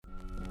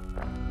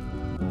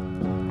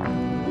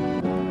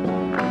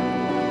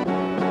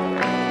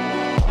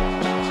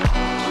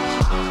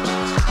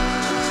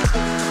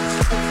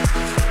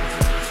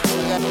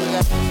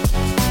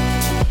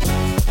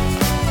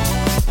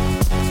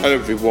Hello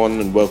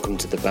everyone and welcome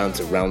to the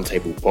Banter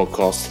Roundtable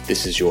podcast.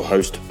 This is your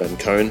host, Ben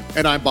Cohen.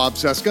 And I'm Bob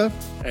Seska.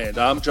 And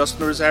I'm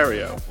Justin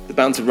Rosario. The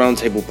Banter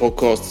Roundtable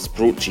podcast is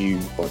brought to you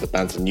by the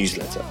Banter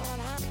newsletter.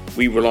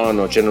 We rely on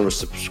our generous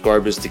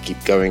subscribers to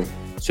keep going,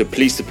 so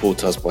please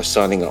support us by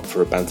signing up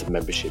for a Banter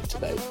membership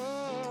today.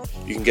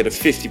 You can get a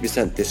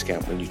 50%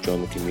 discount when you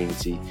join the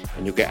community,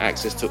 and you'll get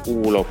access to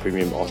all our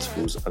premium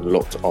articles and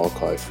locked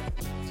archive.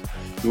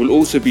 You will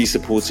also be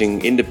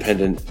supporting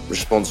independent,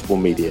 responsible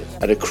media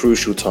at a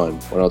crucial time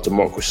when our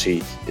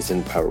democracy is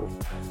in peril.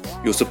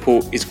 Your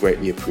support is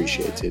greatly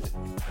appreciated.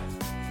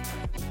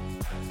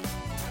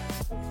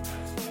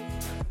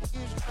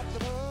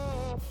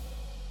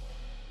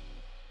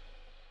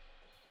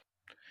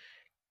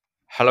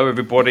 Hello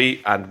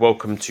everybody and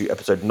welcome to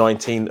episode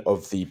 19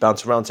 of the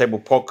Banter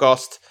Roundtable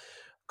podcast.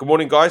 Good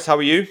morning guys, how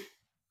are you?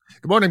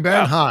 Good morning,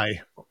 Ben.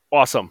 Hi.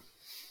 Awesome.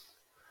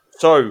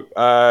 So,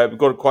 we've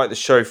got quite the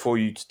show for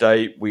you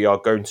today. We are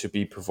going to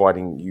be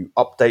providing you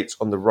updates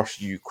on the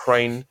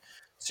Russia-Ukraine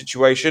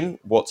situation,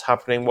 what's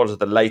happening, what is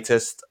the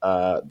latest,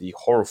 the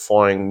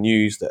horrifying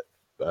news that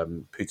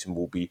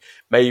Putin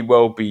may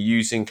well be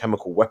using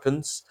chemical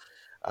weapons.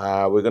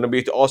 We're going to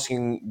be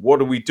asking, what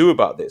do we do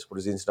about this? What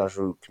does the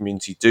international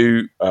community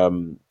do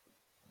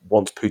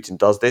once Putin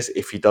does this,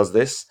 if he does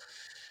this?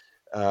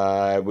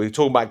 We're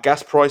talking about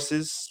gas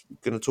prices.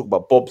 We're going to talk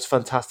about Bob's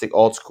fantastic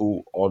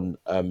article on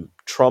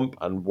Trump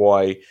and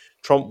why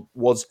Trump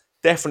was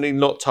definitely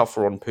not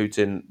tougher on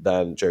Putin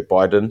than Joe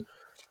Biden.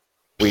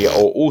 We are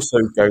also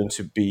going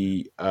to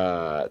be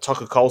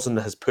Tucker Carlson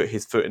has put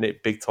his foot in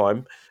it big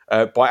time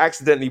by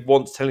accidentally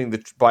telling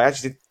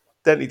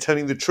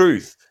the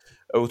truth.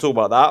 We'll talk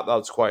about that.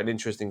 That's quite an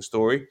interesting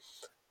story.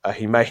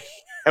 He may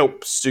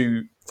help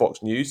sue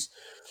Fox News.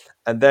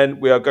 And then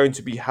we are going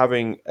to be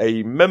having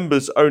a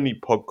members-only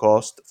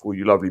podcast for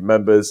you lovely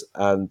members,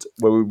 and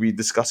where we'll be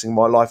discussing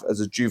my life as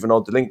a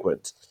juvenile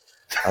delinquent,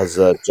 as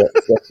Jeff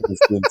has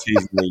been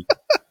teasing me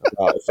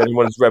about. If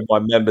anyone has read my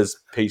members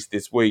piece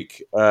this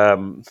week,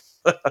 both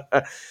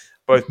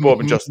Bob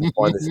and Justin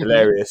find this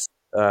hilarious,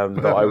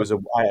 that I was a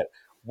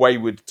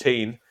wayward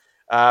teen.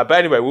 But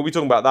anyway, we'll be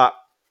talking about that.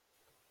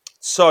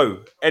 So,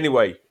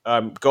 anyway,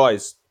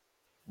 guys,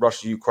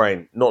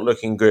 Russia-Ukraine, not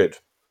looking good.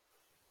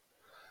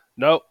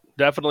 No,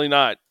 definitely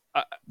not.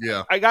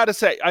 I got to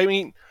say, I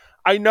mean,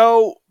 I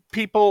know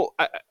people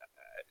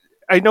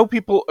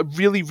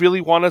really,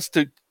 really want us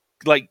to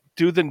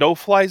do the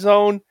no-fly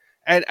zone,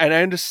 and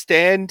I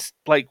understand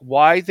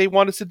why they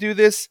want us to do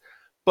this,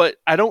 but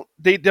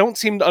they don't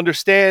seem to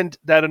understand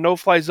that a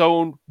no-fly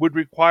zone would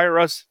require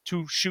us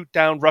to shoot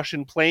down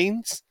Russian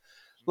planes.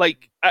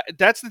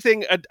 That's the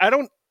thing. I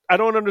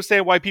don't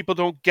understand why people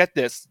don't get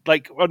this.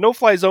 A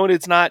no-fly zone,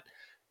 it's not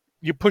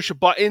you push a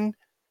button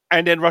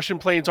and then Russian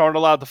planes aren't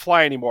allowed to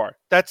fly anymore.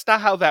 That's not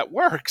how that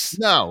works.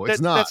 No, it's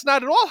not. That's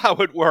not at all how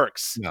it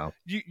works. No.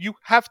 You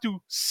have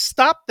to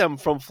stop them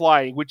from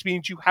flying, which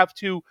means you have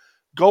to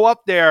go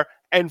up there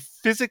and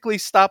physically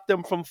stop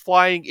them from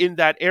flying in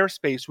that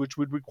airspace, which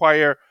would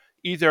require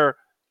either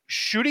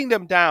shooting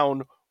them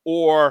down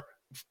or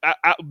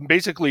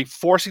basically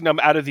forcing them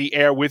out of the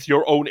air with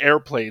your own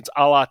airplanes,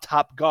 a la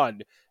Top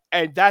Gun.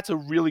 And that's a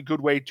really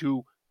good way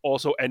to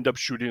also end up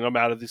shooting them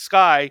out of the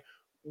sky,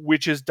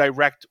 which is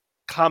direct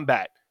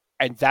combat,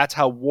 and that's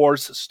how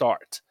wars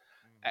start.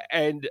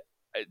 And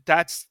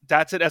that's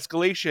an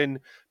escalation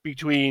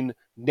between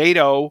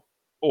NATO,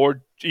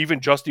 or even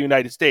just the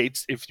United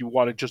States, if you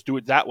want to just do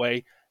it that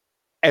way,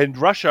 and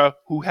Russia,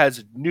 who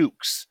has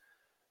nukes.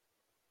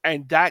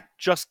 And that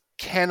just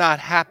cannot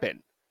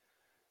happen.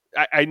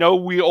 I know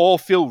we all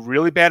feel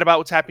really bad about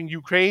what's happening in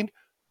Ukraine.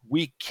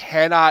 We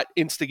cannot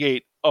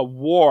instigate a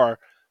war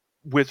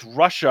with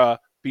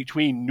Russia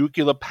between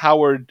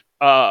nuclear-powered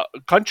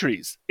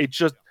countries. It's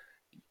just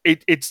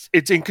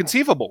it's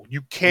inconceivable.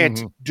 You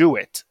can't do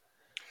it.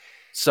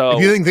 So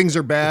if you think things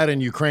are bad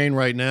in Ukraine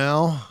right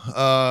now,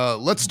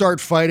 let's start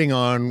firing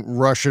on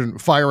Russian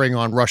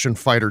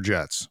fighter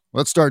jets.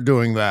 Let's start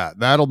doing that.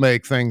 That'll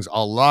make things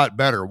a lot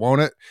better,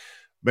 won't it?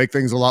 Make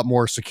things a lot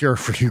more secure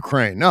for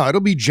Ukraine. No,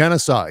 it'll be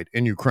genocide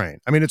in Ukraine.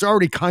 I mean, it's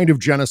already kind of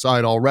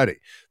genocide already.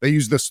 They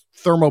use this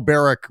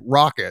thermobaric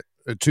rocket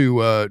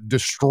to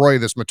destroy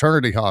this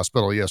maternity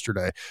hospital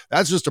yesterday.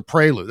 That's just a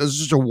prelude. This is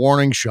just a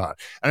warning shot.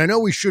 And I know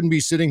we shouldn't be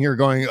sitting here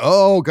going,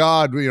 oh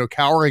God,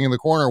 cowering in the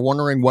corner,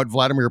 wondering what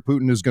Vladimir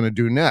Putin is going to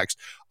do next.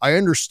 I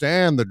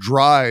understand the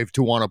drive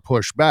to want to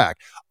push back.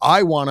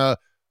 I want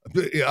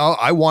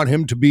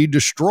him to be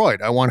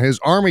destroyed. I want his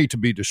army to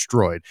be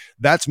destroyed.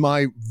 That's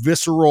my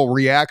visceral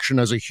reaction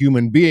as a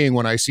human being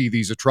when I see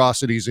these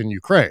atrocities in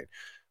Ukraine.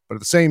 But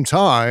at the same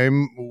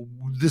time,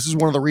 this is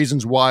one of the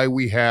reasons why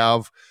we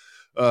have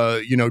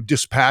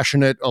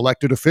dispassionate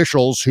elected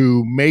officials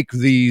who make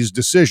these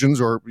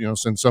decisions, or,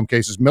 in some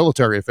cases,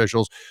 military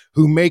officials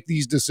who make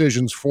these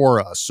decisions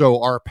for us.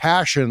 So our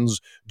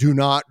passions do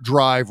not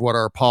drive what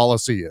our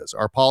policy is.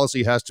 Our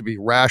policy has to be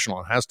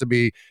rational. It has to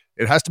be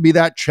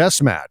that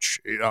chess match.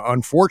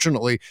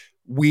 Unfortunately,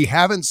 we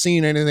haven't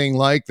seen anything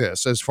like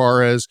this as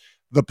far as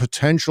the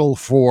potential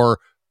for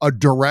a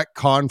direct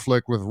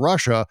conflict with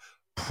Russia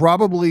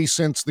probably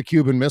since the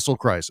Cuban Missile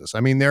Crisis.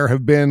 I mean, there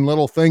have been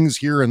little things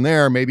here and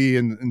there, maybe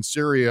in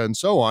Syria and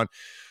so on,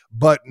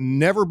 but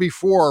never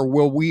before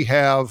will we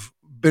have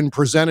been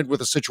presented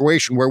with a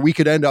situation where we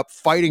could end up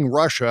fighting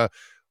Russia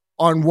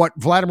on what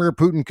Vladimir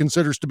Putin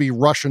considers to be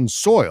Russian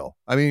soil.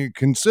 I mean,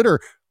 consider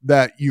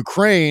that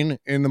Ukraine,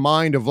 in the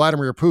mind of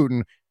Vladimir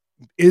Putin,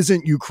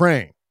 isn't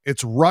Ukraine,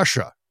 it's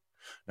Russia.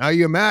 Now,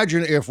 you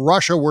imagine if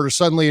Russia were to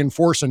suddenly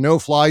enforce a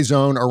no-fly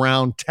zone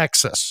around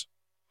Texas.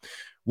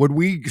 Would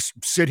we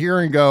sit here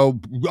and go,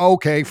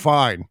 okay,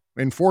 fine,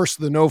 enforce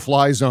the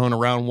no-fly zone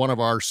around one of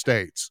our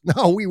states?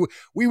 No,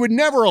 we would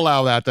never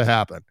allow that to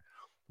happen.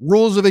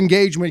 Rules of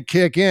engagement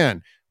kick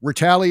in.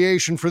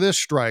 Retaliation for this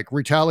strike,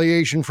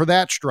 retaliation for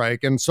that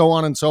strike, and so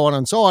on and so on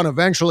and so on,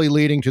 eventually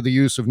leading to the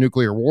use of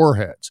nuclear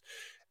warheads.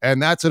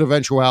 And that's an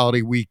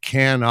eventuality we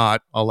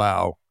cannot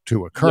allow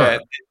to occur.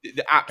 Yeah,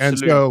 and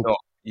absolutely so not.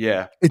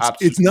 Yeah, it's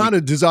absolutely. not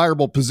a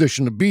desirable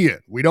position to be in.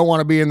 We don't want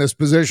to be in this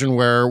position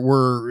where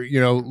we're,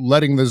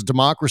 letting this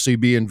democracy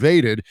be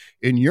invaded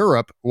in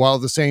Europe, while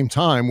at the same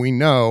time we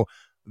know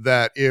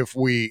that if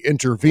we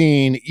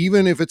intervene,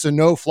 even if it's a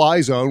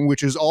no-fly zone,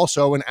 which is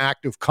also an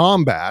act of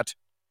combat,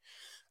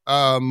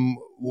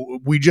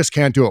 we just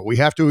can't do it. We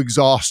have to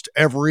exhaust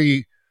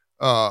every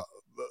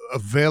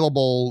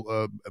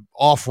available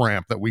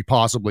off-ramp that we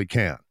possibly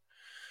can.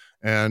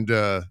 And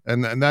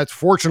that's,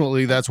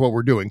 fortunately, that's what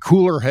we're doing.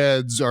 Cooler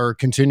heads are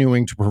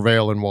continuing to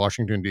prevail in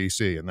Washington,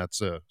 D.C., and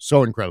that's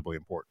so incredibly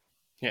important.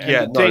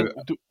 Yeah,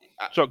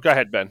 so go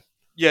ahead, Ben.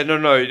 Yeah,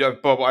 no,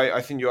 Bob.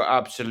 I think you're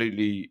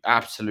absolutely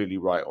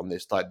right on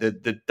this. Like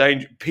the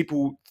danger,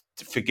 people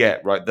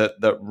forget, right,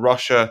 that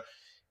Russia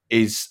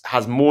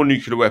has more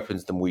nuclear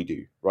weapons than we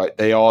do. Right,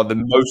 they are the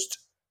most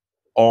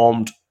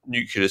armed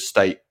nuclear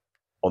state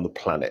on the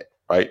planet.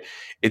 Right,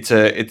 it's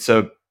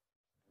a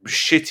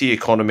shitty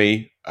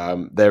economy.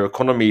 Their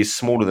economy is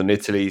smaller than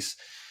Italy's,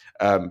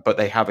 but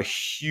they have a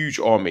huge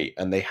army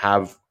and they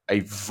have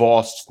a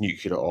vast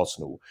nuclear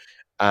arsenal.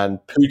 And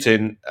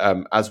Putin,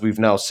 as we've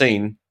now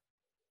seen,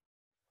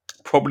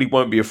 probably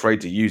won't be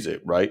afraid to use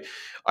it. Right?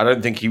 I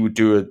don't think he would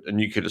do a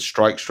nuclear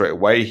strike straight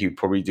away. He'd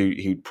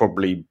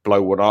probably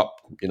blow one up.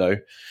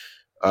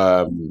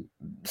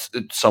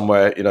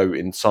 Somewhere,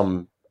 in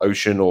some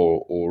ocean,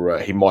 or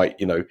he might,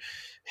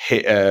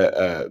 hit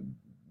a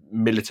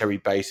military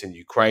base in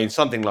Ukraine,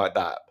 something like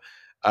that.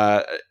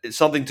 It's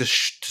something to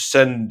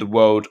send the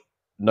world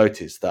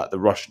notice that the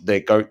Russian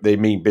they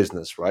mean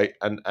business, right?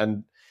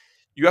 And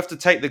you have to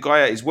take the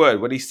guy at his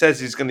word when he says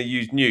he's going to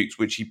use nukes,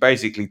 which he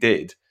basically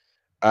did.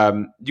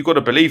 You got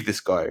to believe this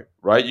guy,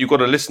 right? You got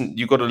to listen.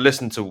 You got to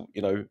listen to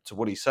to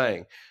what he's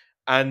saying.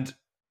 And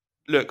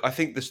look, I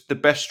think the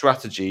best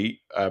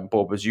strategy,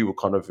 Bob, as you were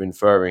kind of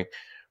inferring,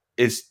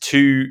 is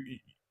to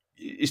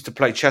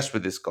play chess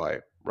with this guy,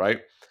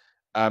 right?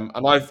 And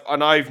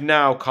I've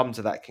now come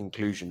to that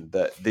conclusion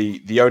that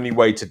the only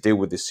way to deal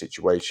with this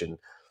situation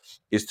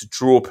is to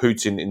draw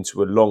Putin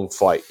into a long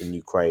fight in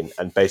Ukraine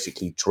and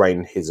basically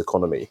drain his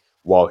economy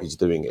while he's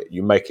doing it.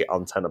 You make it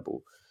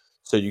untenable.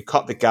 So you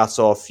cut the gas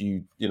off.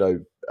 Keep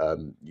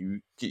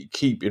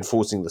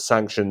enforcing the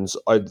sanctions.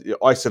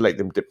 Isolate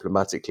them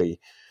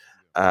diplomatically,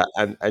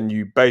 and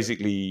you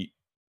basically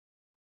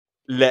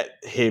let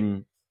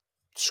him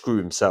screw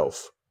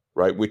himself,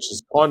 right? Which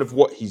is kind of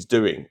what he's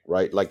doing,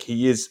 right? Like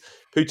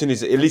Putin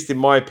is, at least in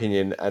my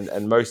opinion,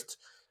 and most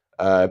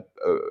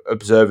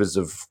observers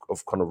of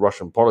kind of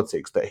Russian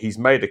politics, that he's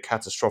made a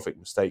catastrophic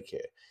mistake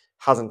here.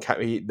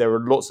 There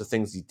are lots of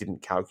things he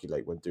didn't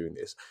calculate when doing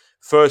this.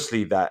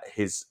 Firstly, that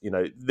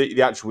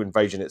the actual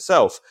invasion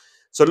itself.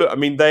 So look, I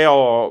mean, they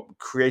are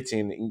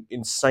creating an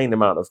insane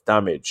amount of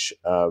damage,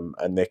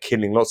 and they're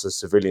killing lots of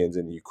civilians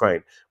in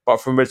Ukraine.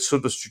 But from a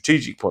sort of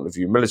strategic point of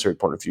view, military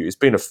point of view, it's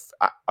been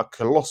a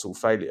colossal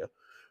failure.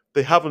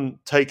 They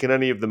haven't taken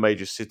any of the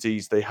major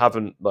cities. They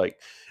haven't,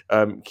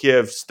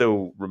 Kiev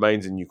still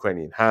remains in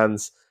Ukrainian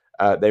hands.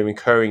 They're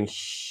incurring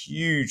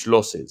huge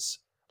losses,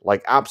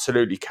 like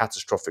absolutely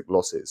catastrophic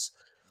losses.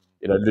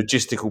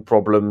 Logistical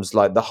problems.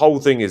 Like the whole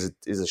thing is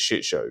a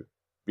shit show.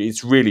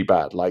 It's really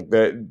bad. Like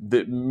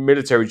the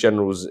military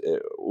generals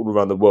all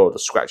around the world are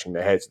scratching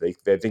their heads.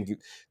 They're thinking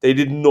they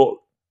did not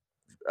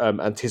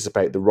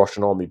anticipate the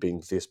Russian army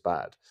being this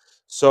bad.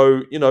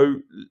 So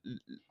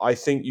I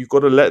think you've got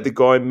to let the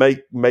guy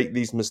make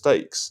these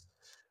mistakes,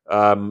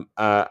 and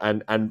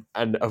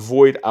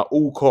avoid at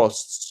all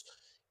costs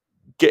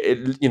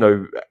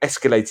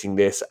escalating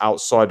this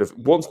outside of.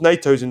 Once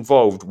NATO's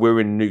involved,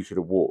 we're in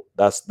nuclear war.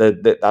 That's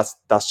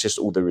just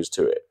all there is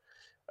to it.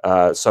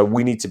 So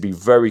we need to be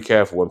very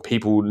careful, and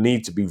people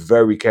need to be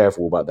very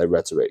careful about their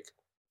rhetoric.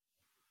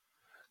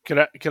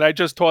 Can I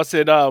just toss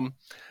in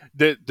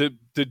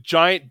the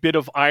giant bit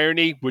of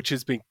irony, which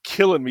has been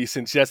killing me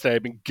since yesterday?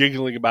 I've been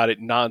giggling about it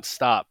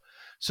nonstop.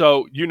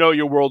 So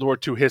your World War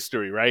II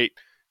history, right?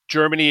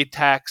 Germany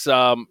attacks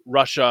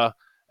Russia,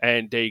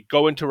 and they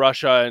go into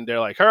Russia, and they're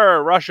like,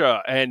 "Her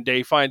Russia," and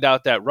they find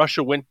out that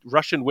Russian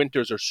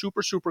winters are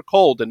super super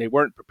cold, and they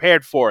weren't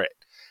prepared for it,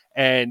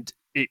 and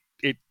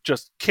it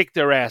just kicked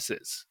their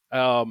asses.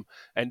 And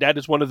that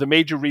is one of the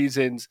major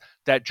reasons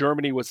that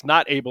Germany was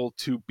not able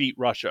to beat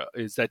Russia,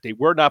 is that they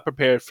were not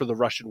prepared for the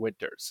Russian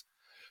winters.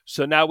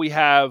 So now we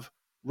have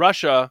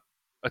Russia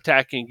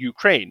attacking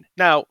Ukraine.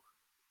 Now,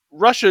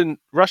 Russia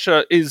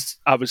is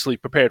obviously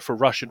prepared for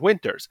Russian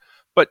winters,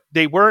 but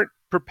they weren't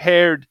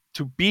prepared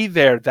to be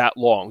there that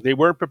long. They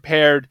weren't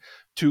prepared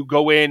to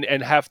go in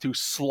and have to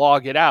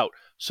slog it out.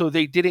 So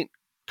they didn't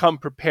come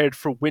prepared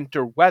for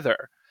winter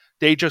weather.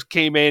 They just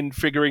came in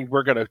figuring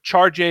we're going to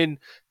charge in,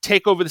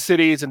 take over the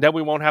cities, and then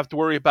we won't have to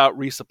worry about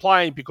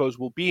resupplying because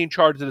we'll be in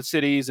charge of the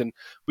cities and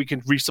we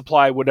can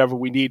resupply whatever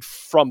we need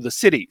from the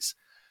cities.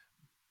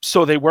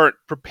 So they weren't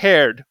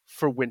prepared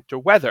for winter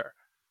weather,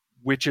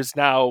 which is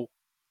now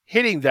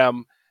hitting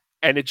them,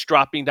 and it's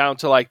dropping down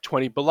to like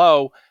 20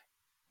 below,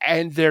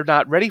 and they're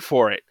not ready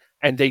for it.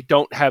 And they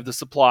don't have the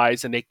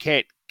supplies, and they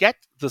can't get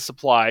the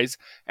supplies,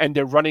 and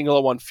they're running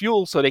low on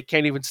fuel, so they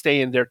can't even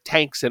stay in their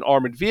tanks and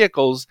armored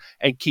vehicles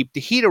and keep the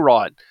heater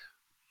on.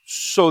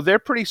 So they're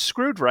pretty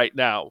screwed right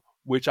now,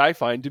 which I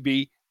find to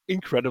be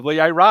incredibly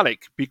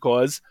ironic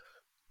because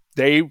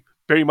they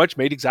very much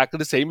made exactly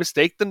the same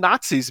mistake the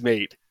Nazis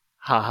made.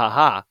 Ha ha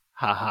ha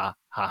ha ha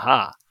ha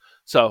ha.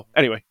 So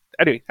anyway,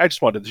 I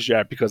just wanted to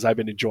share because I've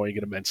been enjoying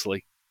it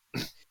immensely.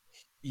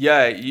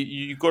 Yeah,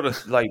 you got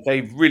to like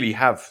they really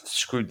have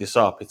screwed this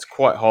up. It's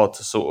quite hard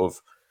to sort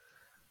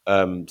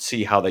of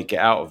see how they get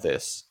out of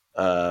this.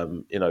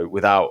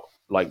 Without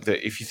like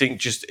if you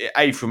think just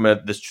from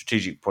the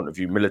strategic point of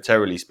view,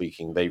 militarily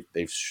speaking,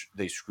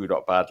 they've screwed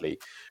up badly.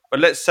 But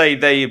let's say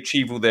they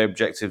achieve all their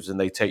objectives and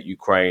they take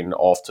Ukraine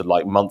after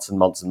like months and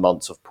months and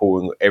months of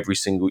pouring every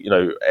single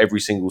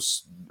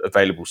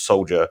available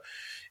soldier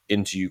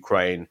into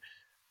Ukraine.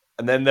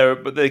 And then they're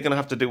going to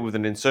have to deal with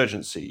an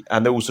insurgency,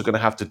 and they're also going to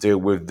have to deal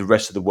with the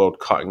rest of the world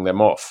cutting them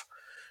off.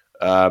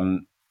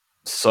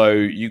 So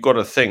you got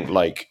to think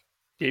like,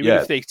 even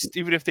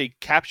if they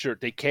capture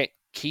it, they can't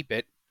keep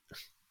it.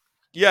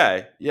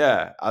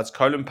 Yeah. As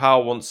Colin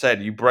Powell once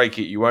said, "You break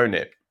it, you own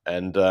it,"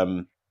 and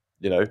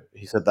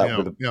he said that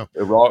with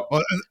Iraq.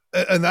 Well,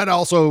 and that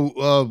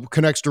also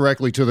connects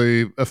directly to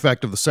the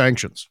effect of the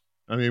sanctions.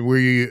 I mean,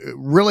 we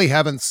really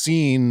haven't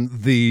seen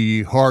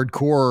the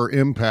hardcore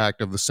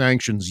impact of the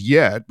sanctions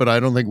yet, but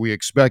I don't think we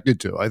expected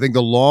to. I think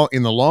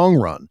in the long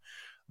run,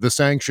 the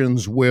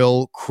sanctions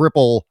will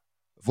cripple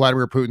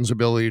Vladimir Putin's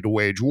ability to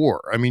wage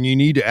war. I mean, you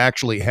need to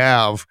actually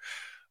have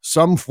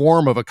some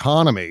form of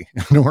economy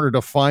in order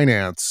to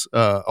finance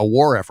a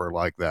war effort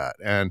like that.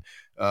 And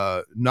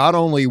not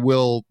only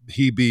will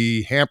he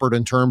be hampered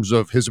in terms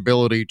of his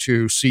ability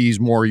to seize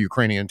more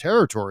Ukrainian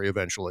territory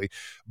eventually,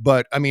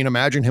 but I mean,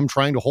 imagine him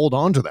trying to hold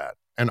on to that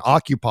and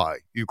occupy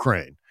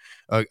Ukraine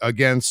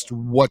against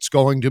what's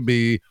going to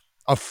be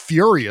a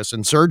furious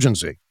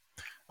insurgency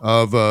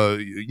of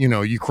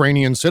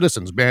Ukrainian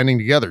citizens banding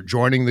together,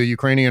 joining the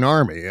Ukrainian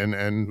army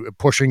and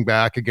pushing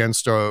back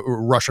against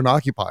Russian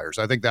occupiers.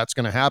 I think that's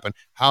going to happen.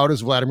 How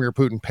does Vladimir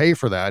Putin pay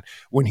for that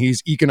when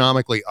he's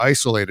economically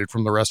isolated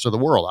from the rest of the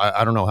world?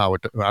 I don't know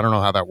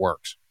how that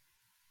works.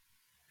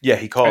 Yeah,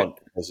 he can't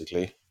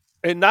basically,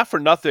 and not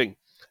for nothing.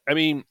 I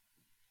mean,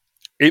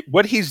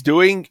 what he's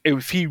doing,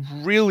 if he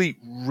really,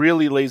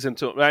 really lays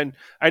into it, and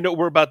I know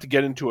we're about to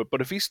get into it,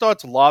 but if he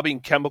starts lobbing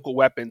chemical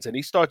weapons and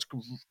he starts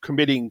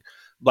committing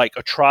like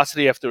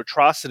atrocity after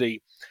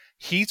atrocity,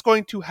 he's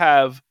going to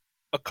have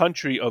a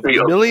country of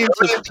millions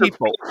of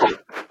people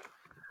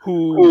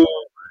who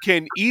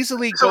can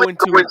easily go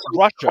into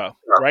Russia,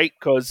 right?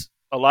 Because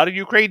a lot of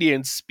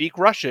Ukrainians speak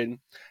Russian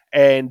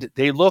and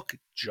they look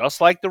just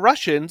like the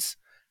Russians,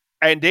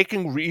 and they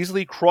can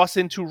easily cross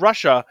into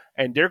Russia,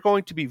 and they're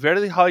going to be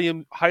very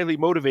highly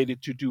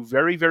motivated to do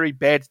very, very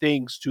bad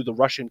things to the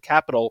Russian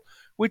capital,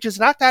 which is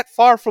not that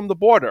far from the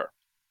border.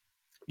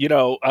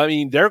 I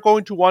mean, they're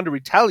going to want to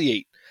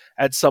retaliate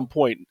at some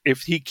point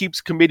if he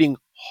keeps committing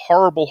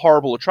horrible,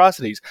 horrible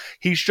atrocities.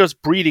 He's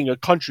just breeding a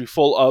country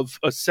full of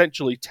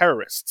essentially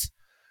terrorists.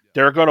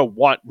 They're going to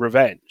want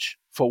revenge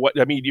for what,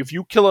 I mean, if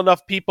you kill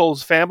enough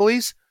people's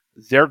families,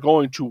 they're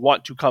going to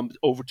want to come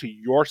over to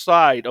your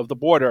side of the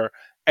border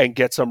and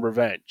get some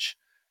revenge.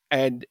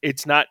 And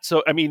it's not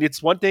so, I mean,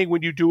 it's one thing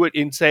when you do it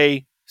in,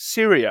 say,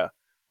 Syria,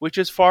 which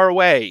is far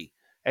away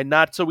and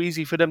not so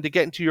easy for them to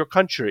get into your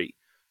country.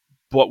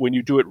 But when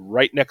you do it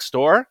right next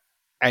door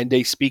and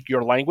they speak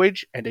your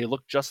language and they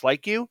look just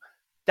like you,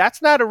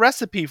 that's not a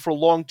recipe for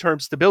long-term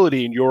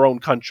stability in your own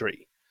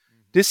country.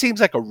 This seems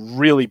like a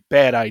really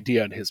bad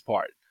idea on his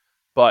part.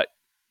 But,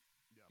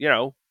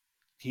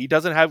 he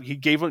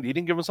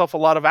didn't give himself a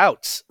lot of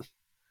outs.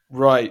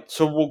 Right.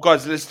 So, well,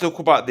 guys, let's talk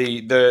about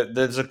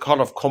there's a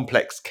kind of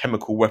complex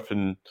chemical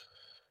weapons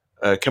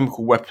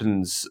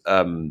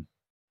kind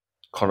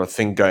of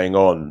thing going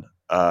on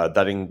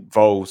that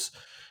involves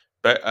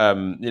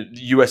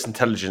U.S.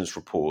 intelligence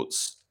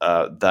reports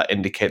that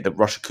indicate that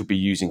Russia could be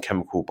using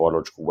chemical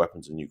biological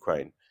weapons in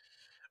Ukraine.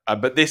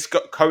 But this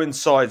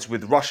coincides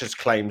with Russia's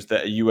claims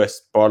that a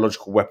U.S.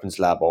 biological weapons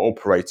lab are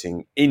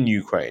operating in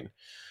Ukraine.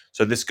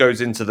 So this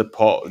goes into the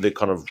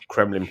kind of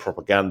Kremlin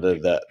propaganda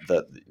that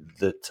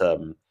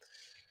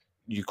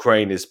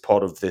Ukraine is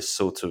part of this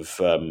sort of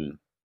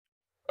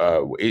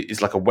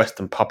it's like a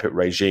Western puppet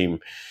regime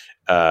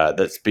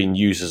that's been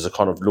used as a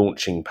kind of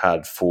launching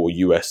pad for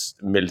US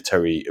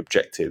military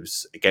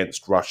objectives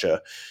against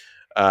Russia.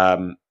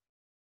 Um,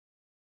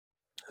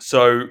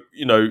 so,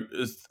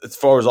 as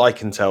far as I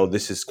can tell,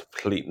 this is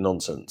complete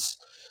nonsense.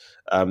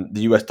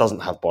 The US doesn't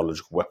have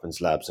biological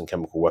weapons labs and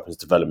chemical weapons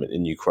development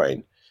in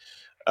Ukraine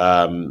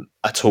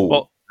at all.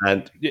 Well,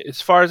 And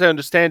as far as I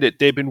understand it,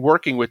 they've been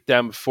working with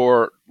them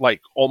for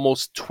like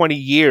almost 20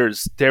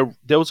 years.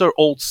 Those are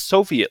old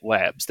Soviet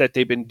labs that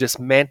they've been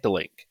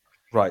dismantling.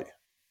 right,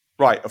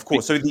 right, of Be-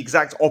 course. So the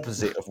exact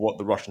opposite of what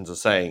the Russians are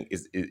saying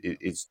is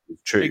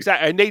true.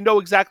 Exactly, and they know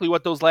exactly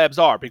what those labs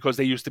are because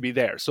they used to be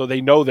there, so they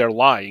know they're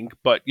lying.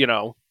 But of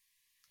Do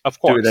it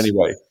course,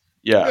 anyway.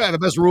 Yeah, Yeah, the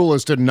best rule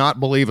is to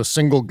not believe a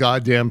single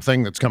goddamn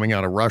thing that's coming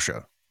out of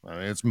Russia. I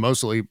mean, it's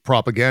mostly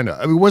propaganda.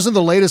 I mean, wasn't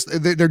the latest?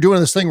 They're doing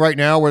this thing right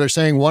now where they're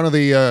saying one of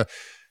the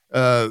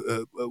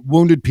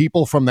wounded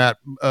people from that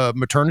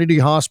maternity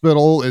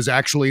hospital is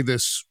actually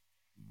this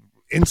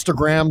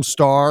Instagram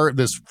star,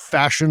 this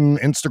fashion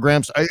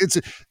Instagram. It's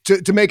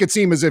to make it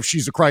seem as if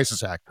she's a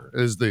crisis actor.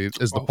 Is the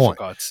for point?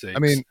 God's sakes. I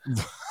mean,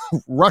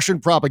 Russian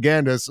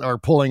propagandists are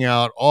pulling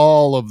out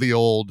all of the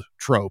old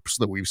tropes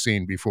that we've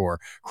seen before,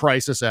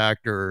 crisis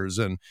actors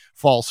and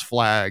false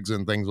flags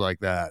and things like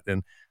that.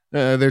 And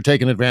they're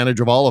taking advantage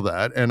of all of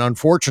that. And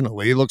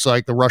unfortunately, it looks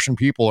like the Russian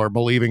people are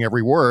believing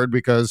every word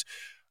because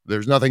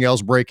there's nothing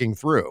else breaking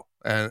through.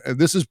 And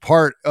this is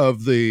part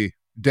of the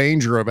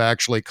danger of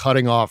actually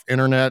cutting off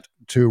internet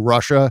to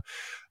Russia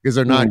because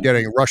they're not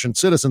getting, Russian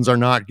citizens are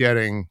not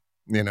getting,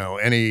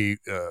 any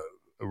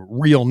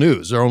real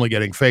news. They're only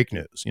getting fake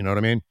news. You know what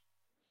I mean?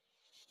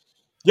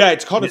 yeah.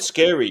 It's kind of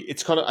scary.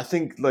 It's kind of. I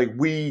think like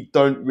we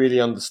don't really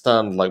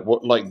understand like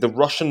what like the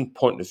Russian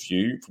point of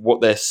view.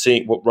 What they're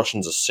seeing, what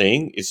Russians are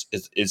seeing is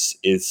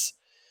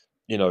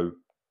you know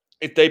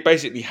if they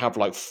basically have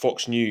like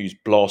Fox News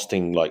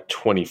blasting like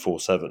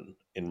 24/7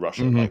 in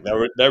Russia. Mm-hmm. Like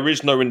there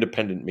is no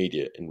independent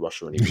media in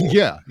Russia anymore.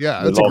 Yeah,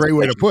 In the that's a last great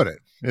way to decade. put it.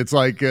 It's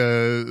like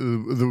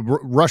the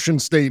Russian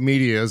state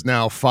media is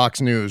now Fox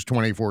News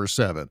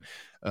 24/7.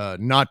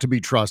 Not to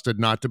be trusted,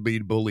 not to be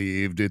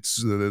believed.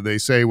 It's they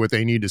say what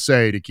they need to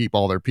say to keep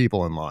all their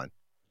people in line.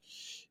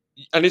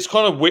 And it's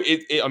kind of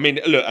I mean,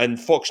 look, and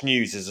Fox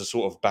News is a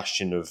sort of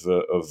bastion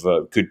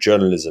of good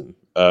journalism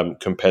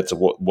compared to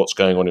what's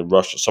going on in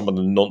Russia. Some of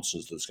the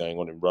nonsense that's going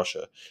on in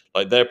Russia,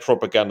 like their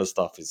propaganda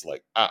stuff, is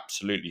like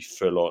absolutely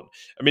full on.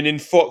 I mean, in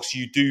Fox,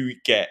 you do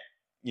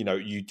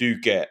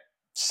get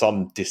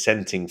some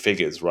dissenting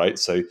figures, right?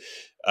 So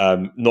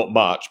not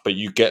much, but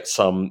you get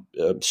some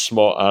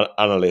smart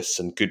analysts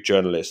and good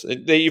journalists.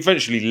 They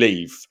eventually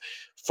leave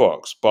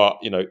Fox, but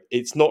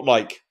it's not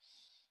like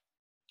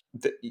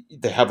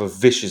they have a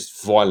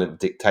vicious, violent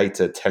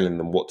dictator telling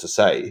them what to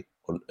say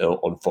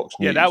on Fox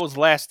Yeah, that News. was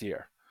last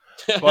year.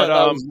 But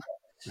that was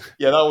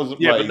that was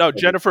yeah, but like no,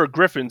 Jennifer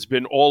Griffin's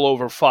been all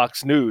over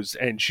Fox News,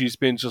 and she's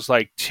been just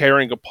like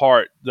tearing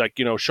apart, like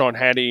Sean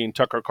Hannity and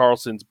Tucker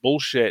Carlson's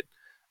bullshit.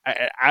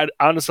 I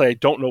honestly, I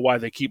don't know why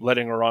they keep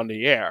letting her on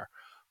the air,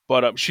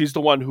 but she's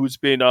the one who's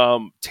been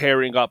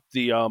tearing up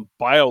the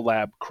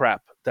biolab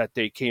crap that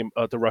the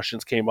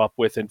Russians came up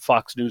with, and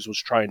Fox News was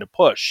trying to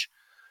push.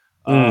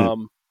 mm,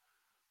 Um,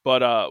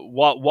 but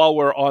while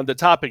we're on the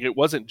topic, it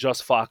wasn't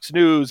just Fox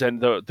News,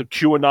 and the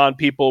QAnon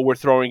people were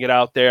throwing it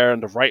out there,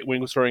 and the right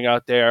wing was throwing it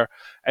out there,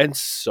 and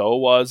so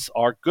was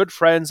our good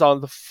friends on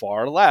the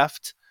far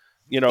left.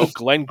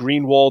 Glenn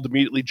Greenwald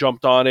immediately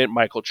jumped on it.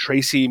 Michael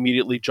Tracy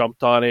immediately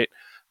jumped on it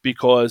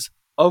because,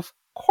 of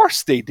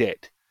course, they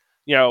did.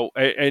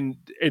 And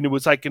it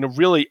was like in a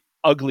really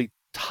ugly,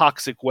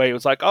 toxic way. It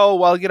was like, oh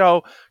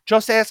well,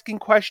 just asking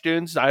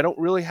questions. I don't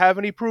really have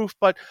any proof,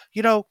 but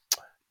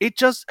it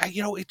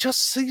just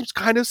seems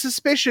kind of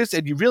suspicious,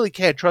 and you really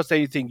can't trust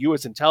anything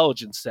U.S.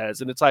 intelligence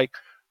says. And it's like,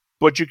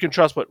 but you can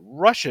trust what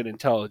Russian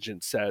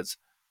intelligence says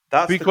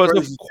that's the because, of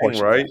crazy thing, course,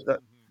 you right? can.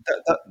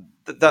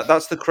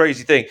 That's the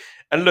crazy thing.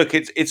 And look,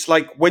 it's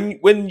like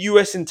when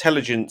US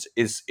intelligence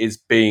is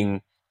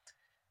being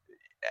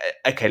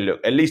okay. Look,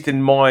 at least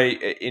in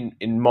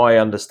my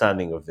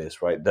understanding of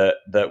this, right?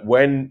 That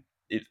when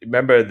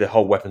remember the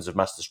whole weapons of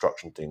mass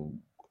destruction thing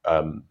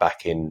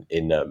back in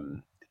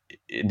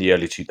the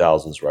early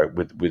 2000s, right?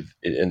 With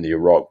in the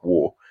Iraq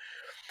War,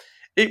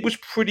 it was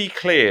pretty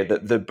clear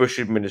that the Bush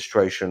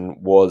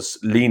administration was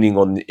leaning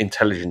on the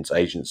intelligence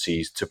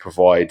agencies to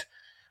provide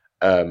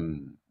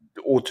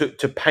or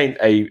to paint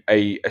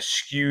a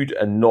skewed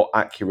and not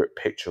accurate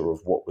picture of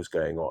what was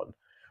going on.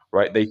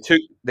 Right? They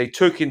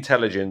took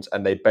intelligence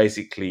and they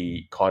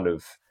basically kind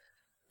of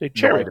They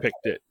cherry lied.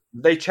 picked it.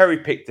 They cherry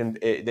picked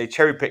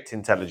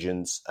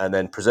intelligence and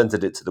then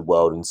presented it to the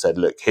world and said,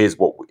 "Look, here's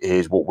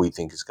what we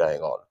think is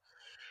going on."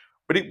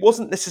 But it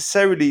wasn't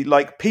necessarily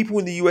like people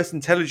in the US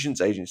intelligence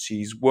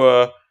agencies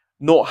were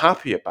not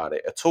happy about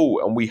it at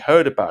all. And we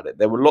heard about it.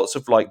 There were lots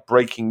of like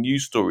breaking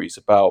news stories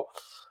about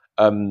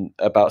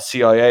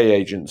CIA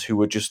agents who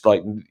were just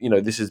like,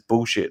 this is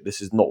bullshit.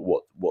 This is not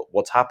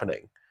what's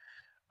happening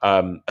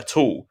at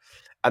all.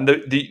 and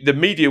the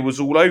media was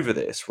all over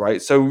this,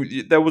 right? So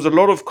there was a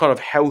lot of kind of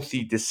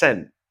healthy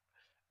dissent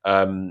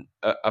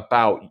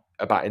about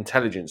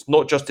intelligence,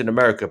 not just in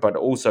America, but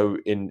also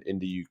in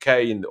the UK,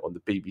 on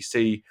the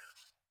BBC.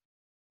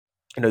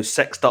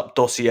 Sexed up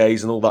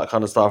dossiers and all that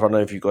kind of stuff. I don't know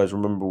if you guys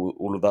remember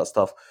all of that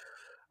stuff.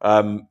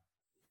 Um,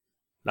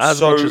 Not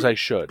as much so, as I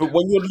should. but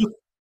when you're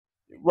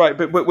right,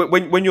 but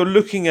when you're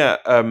looking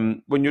at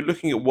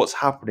what's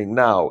happening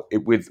now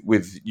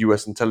with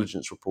US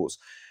intelligence reports,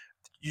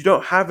 you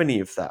don't have any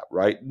of that,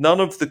 right? None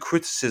of the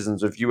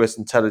criticisms of US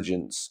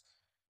intelligence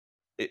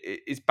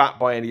is backed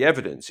by any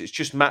evidence. It's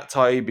just Matt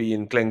Taibbi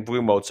and Glenn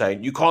Greenwald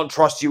saying you can't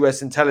trust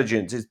US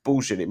intelligence. It's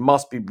bullshit. It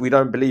must be. We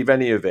don't believe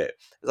any of it.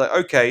 It's like,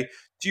 okay,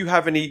 do you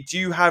have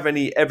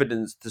any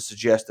evidence to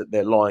suggest that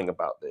they're lying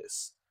about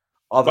this,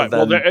 other Right.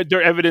 Well, than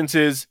their evidence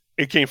is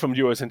it came from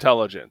U.S.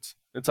 intelligence.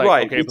 It's like,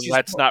 right, okay, but which is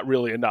that's not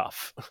really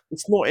enough.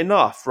 it's not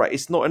enough, right?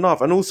 It's not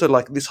enough, and also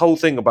like this whole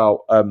thing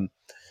about the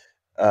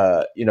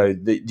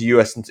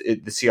US and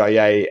the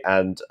CIA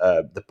and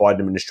the Biden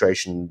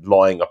administration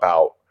lying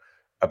about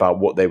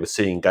what they were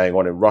seeing going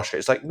on in Russia.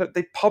 It's like, no,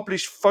 they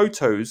published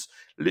photos,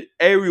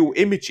 aerial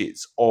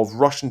images of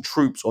Russian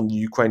troops on the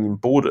Ukrainian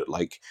border.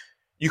 Like,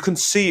 you can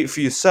see it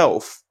for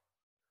yourself,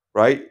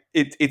 right?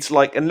 It's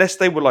like, unless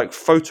they were like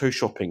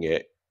photoshopping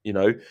it,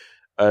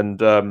 and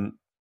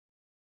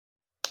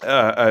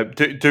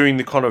doing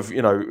the kind of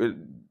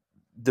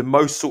the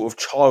most sort of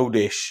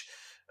childish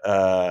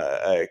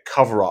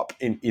cover up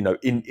in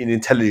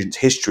intelligence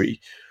history.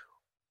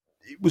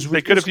 It was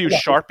They could have used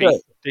like I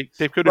said, Sharpie.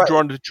 They could have right,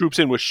 drawn the troops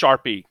in with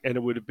Sharpie, and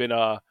it would have been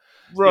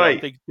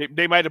right,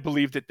 they might have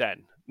believed it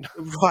then.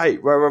 right.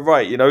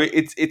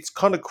 It's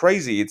kind of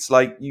crazy. It's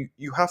like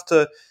you have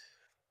to,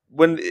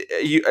 when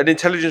an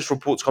intelligence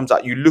report comes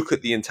out, you look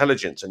at the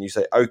intelligence and you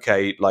say,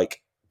 okay,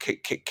 like,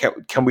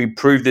 can we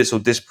prove this or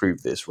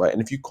disprove this, right?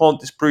 And if you can't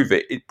disprove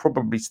it, it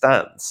probably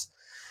stands.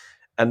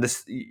 And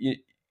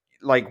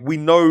like, we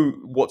know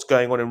what's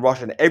going on in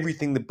Russia, and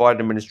everything the Biden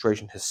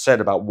administration has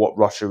said about what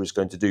Russia is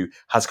going to do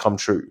has come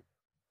true.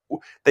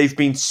 They've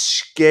been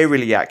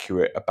scarily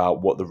accurate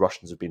about what the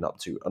Russians have been up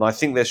to, and I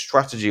think their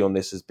strategy on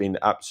this has been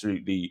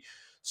absolutely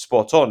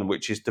spot on,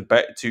 which is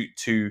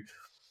to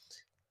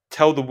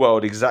tell the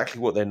world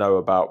exactly what they know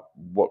about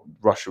what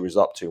Russia is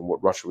up to and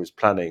what Russia is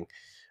planning,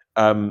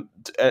 and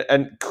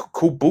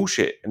call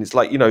bullshit. And it's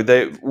like,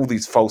 they all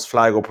these false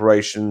flag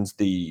operations,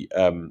 the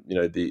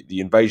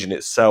invasion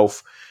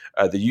itself,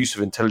 the use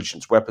of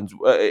intelligence weapons,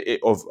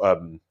 of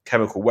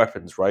chemical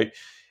weapons, right?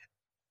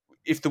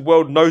 If the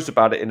world knows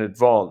about it in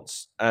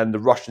advance and the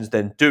Russians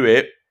then do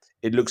it,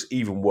 it looks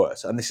even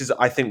worse. And this is,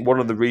 I think, one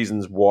of the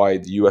reasons why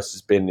the US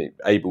has been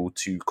able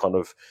to kind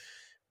of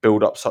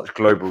build up such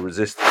global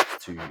resistance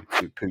to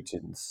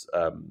Putin's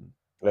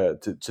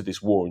to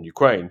this war in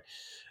Ukraine,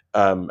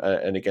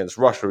 and against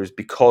Russia, is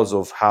because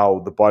of how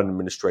the Biden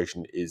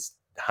administration is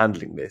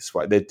handling this.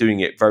 Right, they're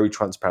doing it very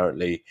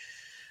transparently.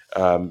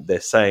 They're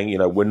saying,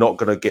 we're not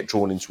going to get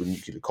drawn into a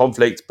nuclear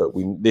conflict, but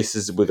we're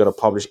going to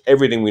publish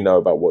everything we know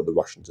about what the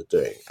Russians are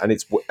doing,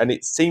 and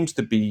it seems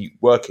to be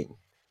working.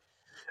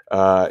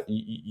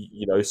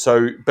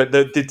 So, but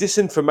the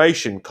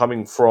disinformation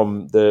coming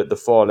from the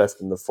far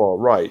left and the far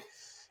right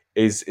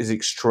is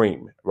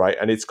extreme, right?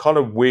 And it's kind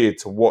of weird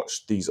to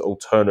watch these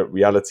alternate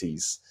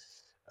realities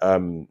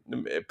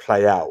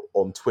play out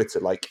on Twitter.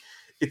 Like,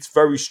 it's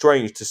very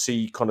strange to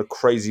see kind of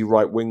crazy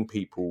right wing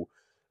people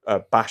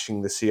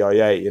bashing the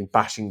CIA and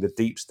bashing the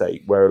deep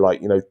state, where,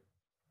 like,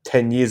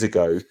 10 years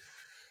ago,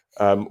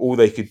 all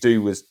they could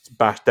do was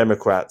bash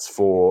Democrats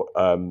for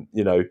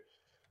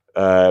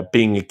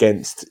being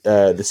against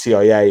the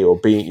CIA, or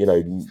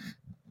being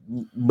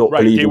not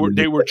Right. They believing were in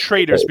they were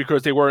traitors the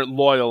because they weren't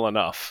loyal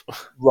enough.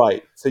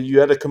 right. So you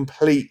had a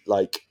complete,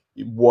 like,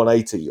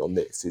 180 on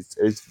this.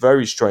 It's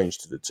very strange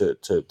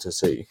to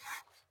see.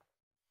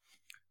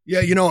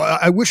 Yeah,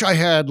 I wish I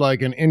had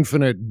like an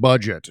infinite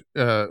budget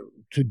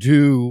to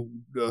do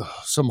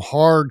some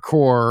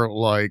hardcore,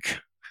 like,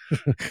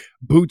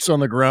 boots on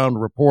the ground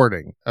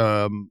reporting,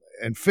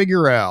 and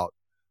figure out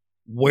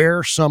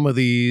where some of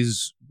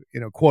these,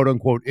 quote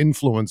unquote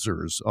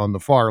influencers on the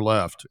far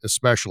left,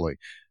 especially,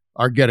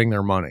 are getting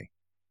their money.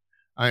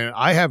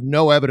 I have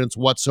no evidence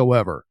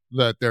whatsoever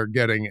that they're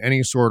getting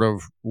any sort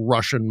of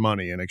Russian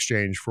money in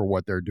exchange for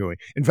what they're doing.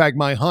 In fact,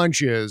 my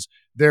hunch is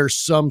there's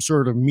some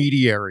sort of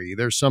mediary,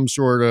 there's some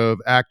sort of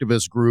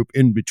activist group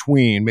in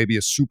between, maybe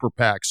a super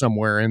PAC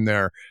somewhere in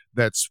there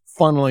that's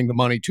funneling the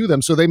money to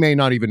them, so they may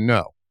not even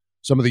know,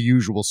 some of the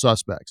usual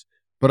suspects.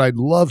 But I'd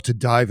love to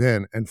dive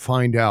in and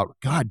find out,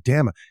 God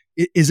damn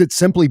it, is it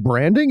simply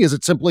branding? Is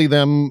it simply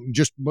them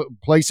just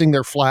placing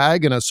their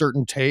flag in a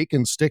certain take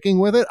and sticking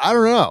with it? I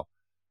don't know.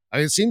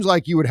 It seems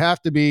like you would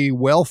have to be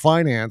well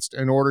financed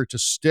in order to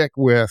stick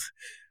with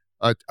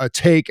a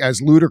take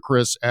as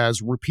ludicrous as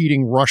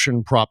repeating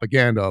Russian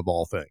propaganda, of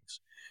all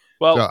things.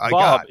 So Well,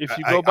 Bob, if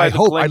you go by the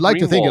hope, Glenn I'd like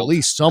to think at Greenwald,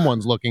 least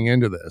someone's looking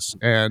into this.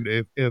 And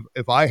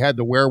if I had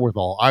the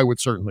wherewithal, I would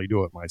certainly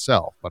do it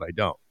myself, but I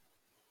don't.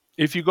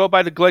 If you go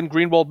by the Glenn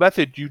Greenwald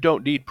method, you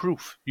don't need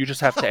proof. You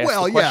just have to ask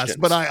Well, the yes, questions.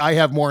 but I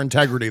have more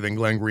integrity than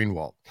Glenn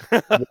Greenwald.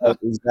 Yeah,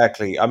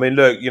 exactly. I mean,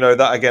 look,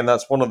 that again,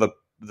 that's one of the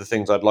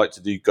things I'd like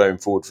to do going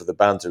forward for the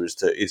banter is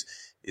to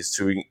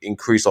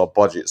increase our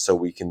budget so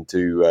we can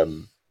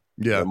do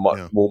Yeah, much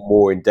yeah.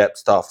 more in depth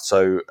stuff.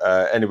 So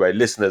anyway,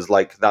 listeners,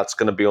 like that's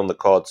going to be on the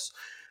cards.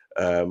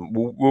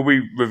 We'll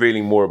be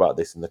revealing more about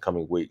this in the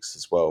coming weeks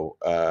as well.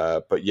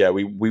 But yeah,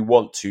 we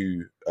want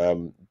to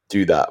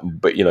do that,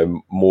 but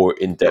more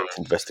in depth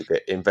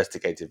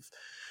investigative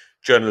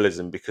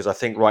journalism, because I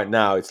think right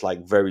now it's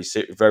like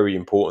very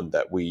important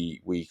that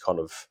we kind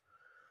of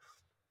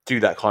do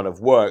that kind of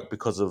work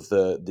because of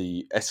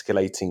the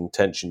escalating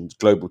tensions,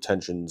 global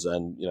tensions,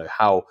 and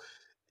how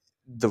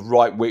the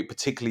right wing,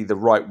 particularly the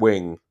right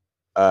wing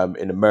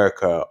in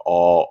America,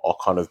 are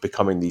kind of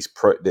becoming these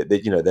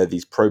they're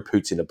these pro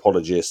Putin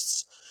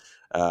apologists.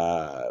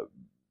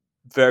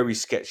 Very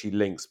sketchy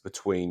links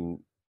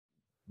between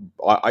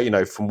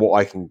from what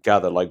I can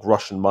gather, like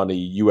Russian money,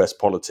 US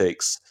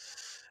politics,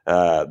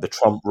 the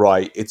Trump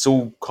right. It's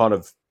all kind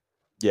of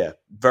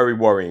very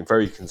worrying,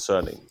 very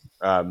concerning.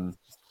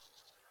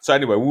 So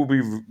anyway, we'll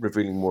be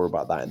revealing more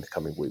about that in the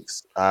coming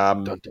weeks.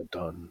 Dun, dun,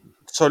 dun.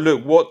 So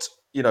look, what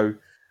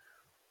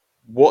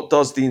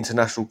does the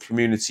international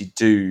community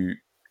do?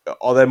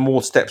 Are there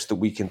more steps that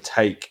we can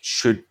take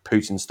should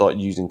Putin start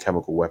using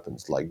chemical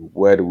weapons? Like,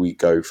 where do we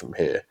go from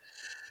here?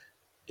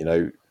 You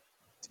know,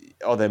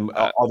 are there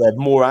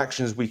more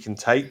actions we can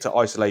take to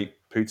isolate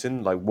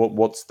Putin? Like,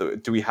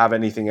 do we have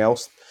anything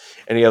else?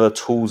 Any other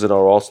tools in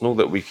our arsenal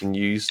that we can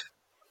use?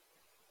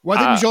 Well,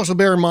 I think we should also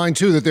bear in mind,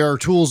 too, that there are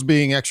tools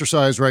being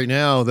exercised right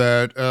now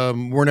that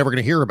we're never going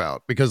to hear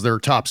about because they're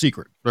top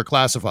secret. They're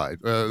classified,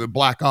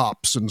 black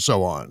ops and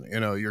so on,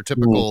 your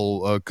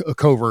typical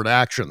covert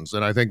actions.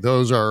 And I think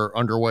those are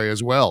underway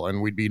as well.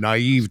 And we'd be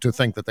naive to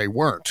think that they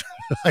weren't.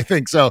 I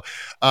think so.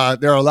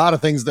 There are a lot of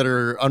things that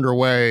are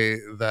underway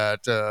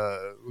that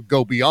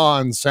go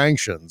beyond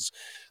sanctions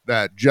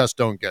that just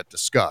don't get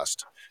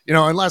discussed.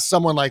 Unless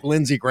someone like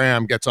Lindsey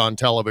Graham gets on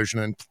television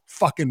and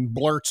fucking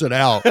blurts it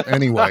out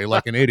anyway,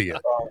 like an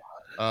idiot.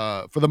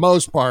 For the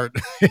most part,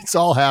 it's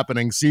all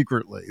happening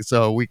secretly.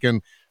 So we can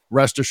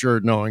rest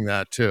assured knowing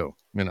that too.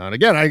 And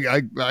again,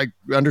 I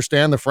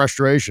understand the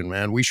frustration,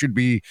 man. We should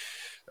be,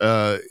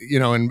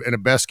 in a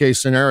best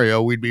case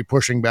scenario, we'd be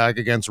pushing back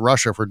against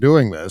Russia for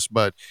doing this,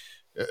 but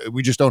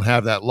we just don't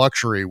have that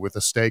luxury with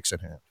the stakes at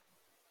hand.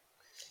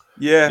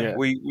 Yeah,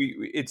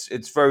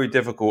 it's very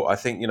difficult. I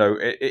think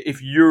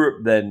if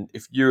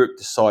Europe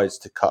decides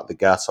to cut the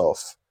gas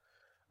off,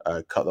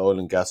 cut the oil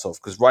and gas off,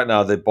 because right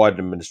now the Biden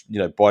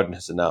administration, Biden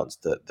has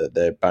announced that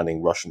they're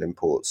banning Russian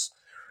imports.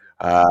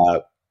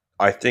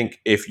 I think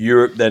if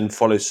Europe then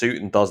follows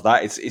suit and does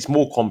that, it's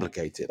more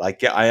complicated.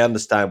 I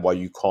understand why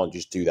you can't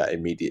just do that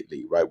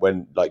immediately, right?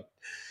 When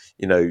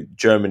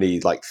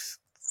Germany, like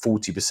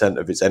 40%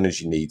 of its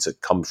energy needs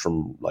comes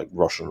from like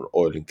Russian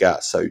oil and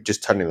gas. So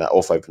just turning that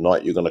off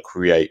overnight, you're going to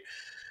create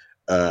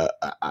a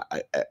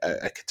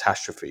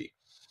catastrophe.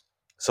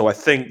 So I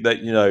think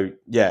that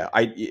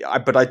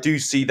but I do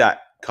see that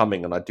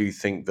coming, and I do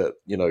think that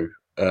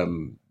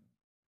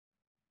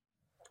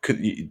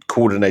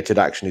coordinated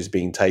action is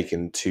being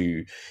taken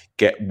to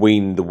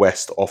wean the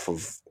West off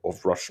of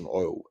Russian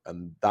oil,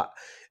 and that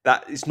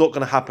is not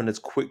going to happen as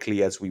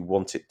quickly as we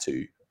want it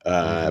to,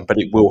 but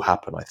it will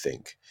happen, I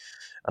think.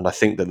 And I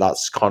think that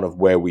that's kind of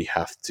where we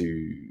have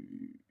to,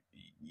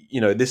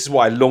 this is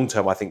why long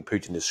term I think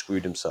Putin has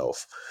screwed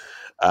himself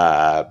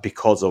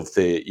because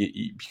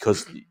the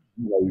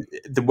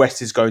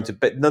West is going to.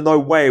 But no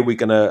way are we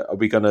gonna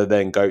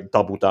then go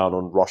double down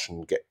on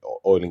Russian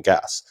oil and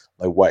gas.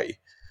 No way,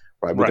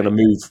 right? We're going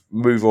to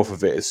move off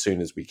of it as soon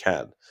as we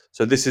can.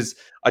 So I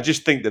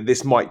just think that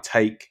this might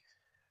take.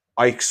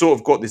 I sort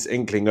of got this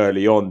inkling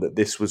early on that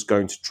this was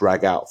going to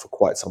drag out for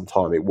quite some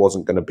time. It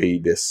wasn't going to be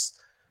this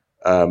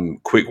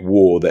quick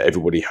war that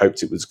everybody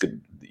hoped it was good.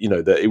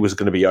 That it was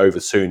going to be over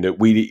soon. That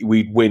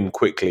we'd win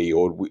quickly,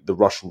 or the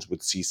Russians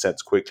would see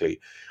sense quickly.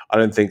 I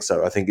don't think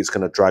so. I think it's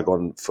going to drag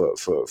on for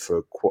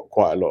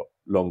quite a lot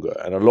longer,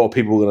 and a lot of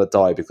people are going to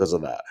die because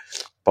of that.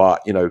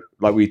 But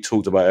like we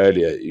talked about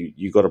earlier,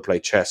 you got to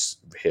play chess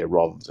here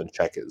rather than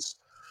checkers.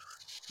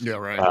 Yeah,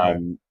 right.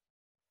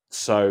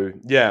 So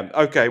yeah,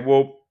 okay.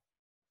 Well,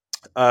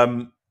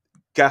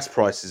 gas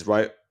prices,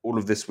 right? All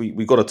of this,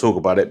 we got to talk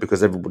about it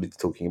because everybody's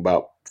talking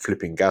about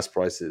flipping gas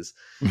prices.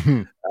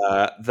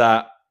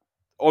 That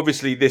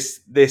obviously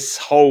this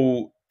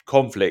whole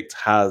conflict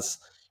has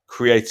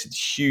created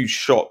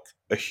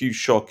a huge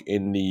shock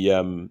in the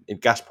in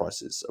gas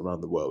prices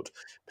around the world,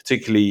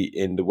 particularly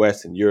in the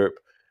West and Europe.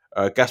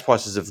 Gas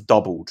prices have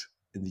doubled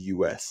in the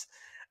US.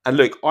 And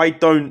look, I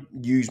don't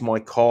use my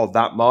car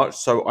that much,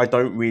 so I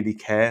don't really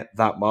care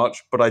that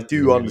much. But I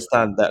do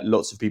understand that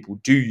lots of people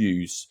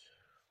do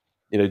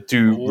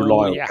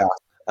rely on gas,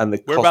 and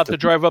the We're cost about of to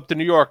drive up to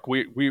New York.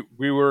 We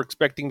were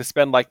expecting to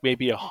spend like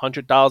maybe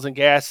 $100 in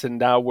gas, and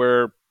now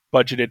we're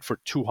budgeted for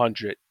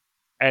 200,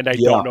 and I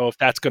don't know if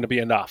that's going to be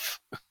enough.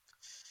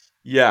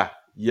 Yeah.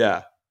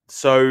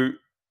 So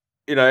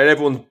and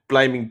everyone's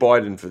blaming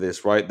Biden for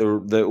this, right?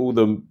 All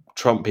the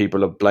Trump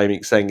people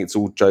are saying it's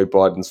all Joe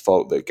Biden's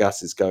fault that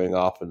gas is going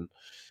up, and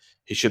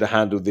he should have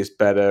handled this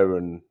better.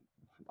 And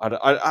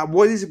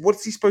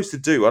what's he supposed to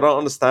do? I don't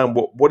understand.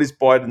 What is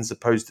Biden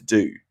supposed to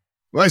do?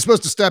 Well, he's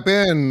supposed to step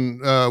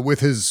in with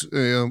his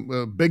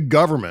big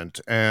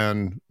government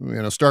and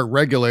start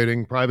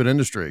regulating private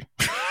industry,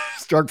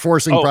 start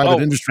forcing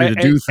private industry to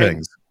do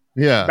things.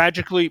 Yeah,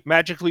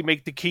 magically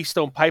make the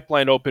Keystone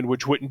Pipeline open,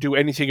 which wouldn't do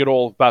anything at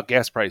all about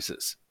gas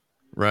prices.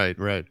 Right.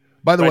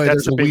 By the way,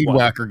 there's a weed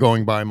whacker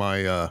going by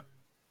my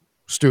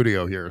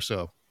studio here,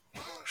 so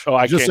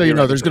just so you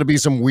know, there's going to be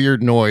some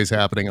weird noise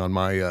happening on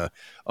my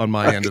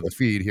end of the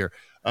feed here.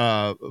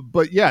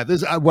 But yeah,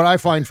 what I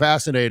find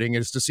fascinating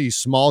is to see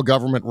small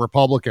government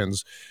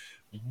Republicans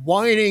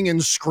whining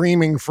and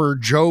screaming for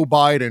Joe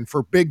Biden,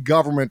 for big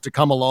government to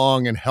come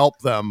along and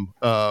help them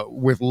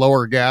with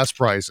lower gas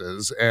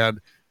prices. And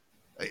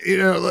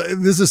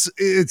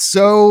it's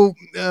so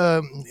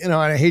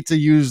I hate to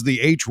use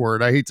the H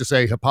word, I hate to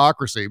say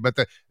hypocrisy, but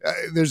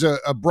there's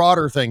a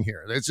broader thing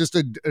here. It's just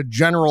a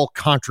general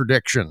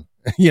contradiction.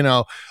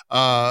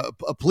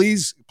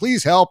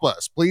 Please help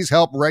us. Please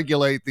help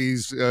regulate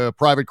these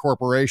private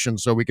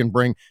corporations so we can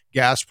bring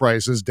gas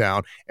prices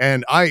down.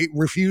 And I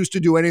refuse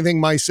to do anything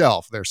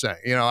myself, they're saying.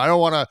 I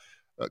don't want to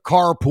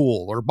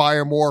carpool or buy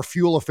a more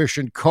fuel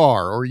efficient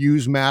car or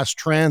use mass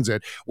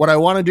transit. What I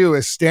want to do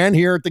is stand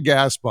here at the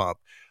gas pump,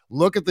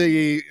 look at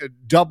the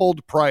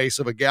doubled price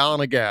of a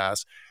gallon of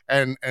gas,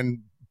 and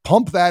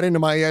pump that into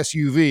my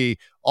SUV,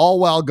 all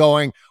while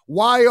going,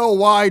 why, oh,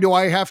 why do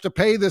I have to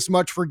pay this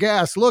much for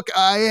gas? Look,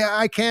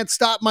 I can't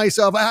stop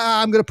myself.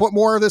 I'm going to put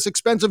more of this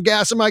expensive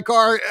gas in my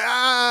car.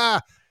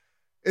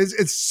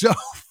 It's so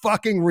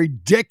fucking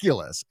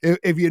ridiculous.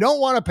 If you don't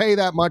want to pay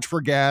that much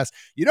for gas,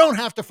 you don't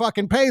have to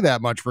fucking pay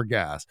that much for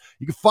gas.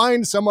 You can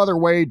find some other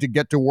way to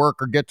get to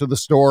work or get to the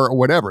store or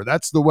whatever.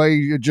 That's the way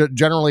it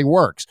generally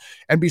works.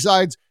 And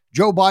besides,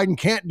 Joe Biden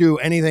can't do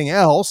anything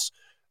else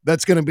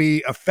that's going to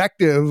be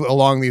effective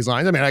along these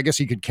lines. I mean, I guess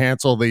he could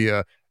cancel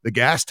the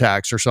gas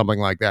tax or something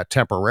like that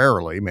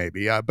temporarily,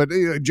 maybe. But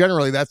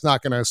generally, that's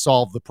not going to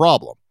solve the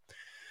problem.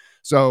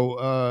 So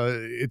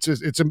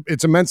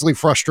it's immensely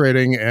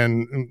frustrating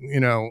and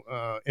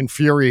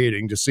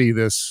infuriating to see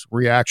this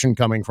reaction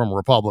coming from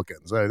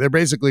Republicans. They're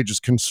basically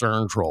just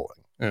concern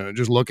trolling,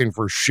 just looking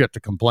for shit to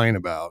complain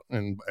about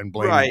and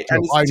blame Joe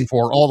Biden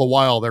for. All the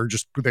while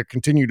they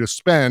continue to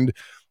spend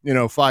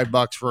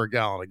 $5 for a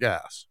gallon of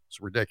gas. It's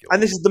ridiculous.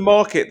 And this is the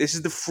market. This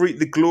is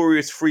the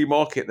glorious free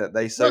market that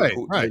they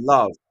they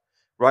love.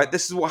 Right.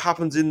 This is what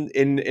happens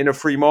in a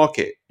free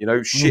market.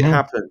 Shit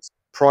happens.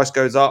 Price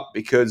goes up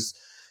because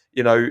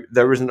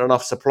there isn't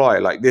enough supply.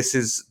 Like this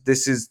is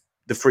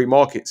the free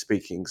market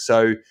speaking.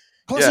 So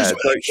plus there's a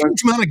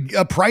huge amount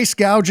of price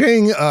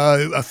gouging,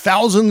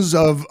 thousands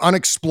of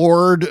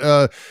unexplored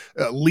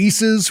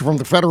leases from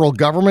the federal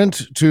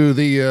government to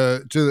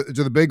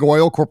the big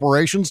oil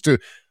corporations to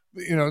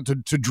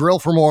drill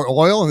for more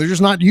oil, and they're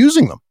just not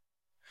using them.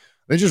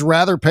 They just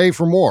rather pay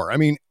for more. I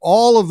mean,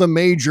 all of the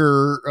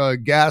major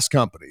gas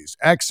companies,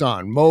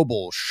 Exxon,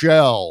 Mobil,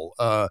 Shell,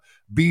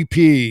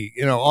 BP,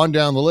 on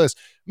down the list,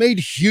 made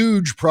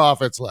huge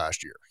profits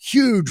last year.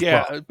 Huge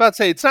profits. I was about to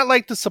say, it's not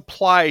like the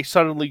supply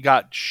suddenly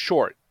got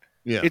short.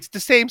 Yeah. It's the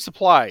same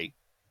supply.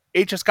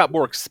 It just got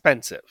more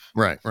expensive.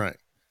 Right.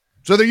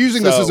 So they're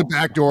using this as a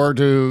backdoor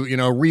to,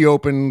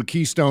 reopen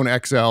Keystone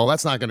XL.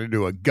 That's not going to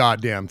do a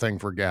goddamn thing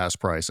for gas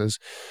prices.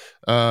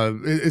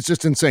 It's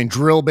just insane.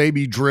 Drill,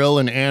 baby, drill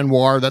in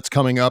Anwar. That's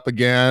coming up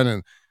again.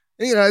 And,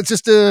 it's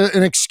just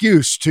an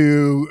excuse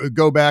to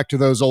go back to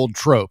those old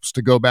tropes,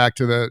 to go back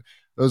to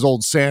those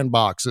old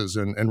sandboxes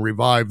and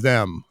revive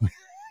them.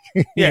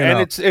 And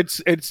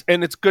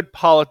it's good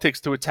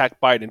politics to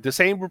attack Biden. The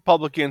same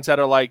Republicans that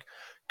are like,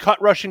 cut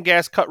Russian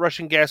gas.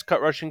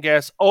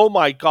 Oh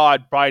my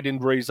God,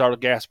 Biden raised our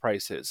gas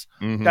prices.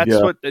 Mm-hmm. That's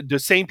what the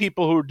same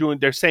people who are doing,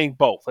 they're saying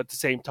both at the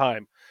same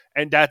time.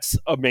 And that's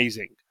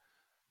amazing.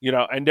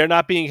 And they're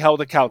not being held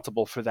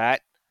accountable for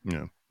that.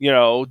 Yeah.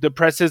 The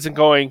press isn't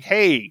going,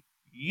 hey,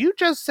 you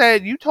just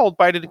said you told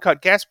Biden to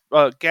cut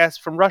gas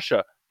from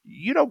Russia.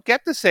 You don't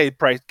get to say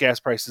gas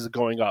prices are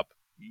going up.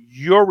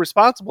 You're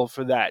responsible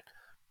for that.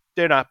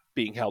 They're not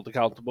being held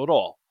accountable at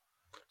all.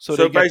 So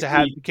they get to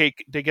have the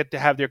cake. They get to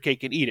have their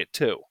cake and eat it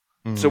too.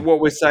 Mm-hmm. So what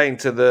we're saying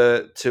to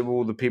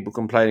all the people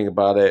complaining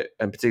about it,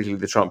 and particularly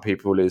the Trump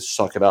people, is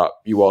suck it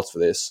up. You asked for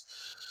this.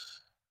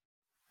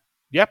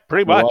 Yep,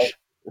 pretty much.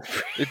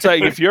 It's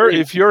like if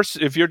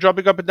you're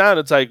jumping up and down,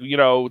 it's like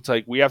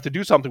we have to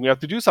do something. We have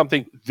to do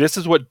something. This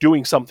is what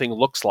doing something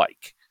looks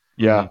like.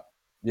 Yeah.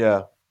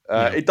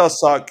 It does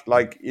suck.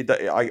 Like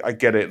I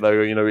get it though.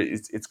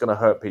 It's going to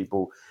hurt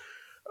people.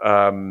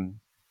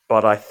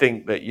 But I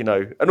think that,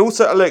 and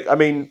also, look, I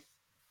mean,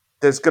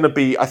 there's going to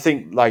be, I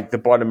think, like the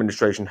Biden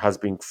administration has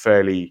been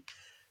fairly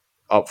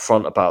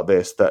upfront about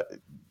this, that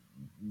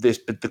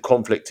the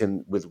conflict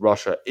with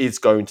Russia is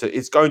going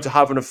to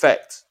have an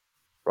effect,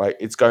 right?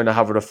 It's going to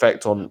have an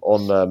effect on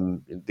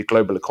the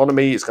global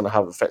economy. It's going to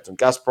have an effect on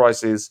gas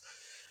prices.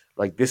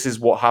 Like, this is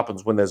what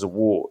happens when there's a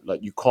war.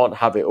 Like, you can't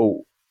have it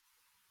all,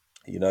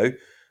 you know?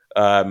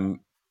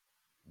 Um,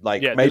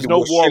 like, Yeah, there's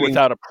no war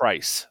without a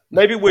price.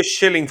 maybe we're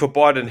shilling for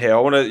Biden here. I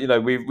want to,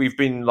 we've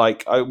been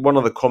like, one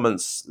of the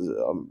comments,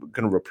 I'm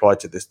going to reply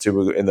to this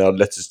too in our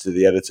letters to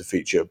the editor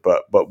feature,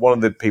 but one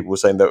of the people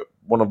was saying that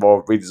one of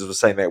our readers was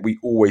saying that we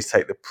always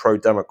take the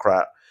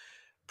pro-Democrat,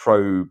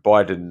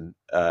 pro-Biden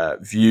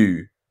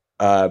view,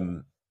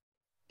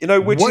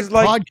 which What is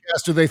like,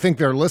 podcast do they think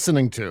they're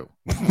listening to?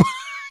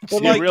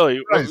 well, Yeah, like, really?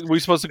 Christ. Are we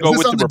supposed to Is go this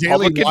with on the the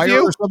Daily Republican Wire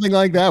view? or something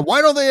like that?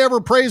 Why don't they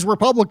ever praise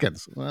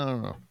Republicans? I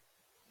don't know.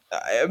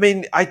 I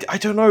mean, I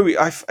don't know.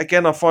 I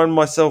find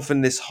myself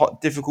in this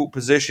difficult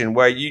position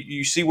where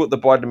you see what the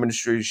Biden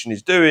administration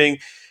is doing,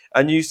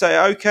 and you say,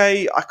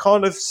 okay, I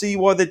kind of see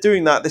why they're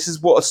doing that. This is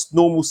what a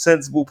normal,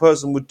 sensible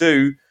person would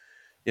do.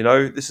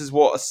 This is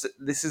what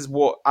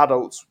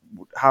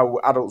how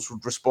adults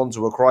would respond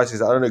to a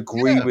crisis. I don't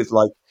agree Yeah. with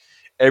like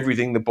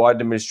everything the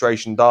Biden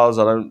administration does.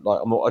 I'm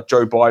not a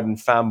Joe Biden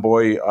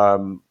fanboy.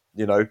 I'm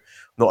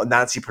not a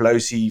Nancy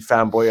Pelosi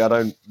fanboy. I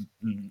don't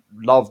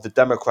love the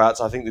Democrats.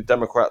 I think the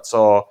Democrats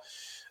are,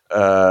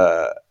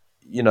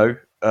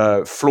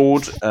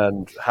 flawed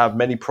and have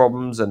many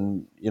problems.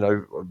 And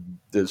a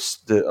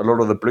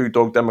lot of the blue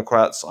dog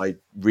Democrats I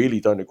really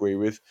don't agree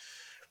with.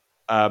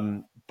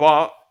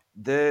 But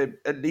they're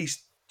at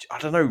least, I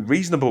don't know,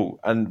 reasonable.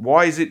 And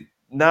why is it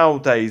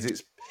nowadays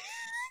it's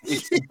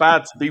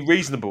bad to be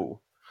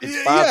reasonable? It's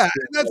bad Yeah, to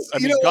be, that's I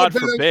you mean, know what, God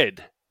Ben,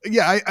 forbid.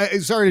 yeah, I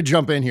sorry to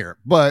jump in here,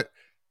 but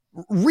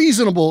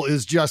reasonable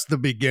is just the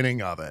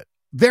beginning of it.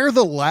 They're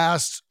the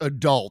last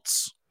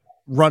adults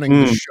running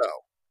the Mm, show.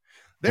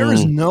 There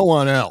is mm, no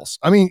one else.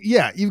 I mean,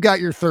 yeah, you've got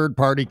your third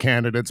party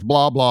candidates,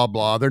 blah, blah,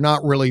 blah. They're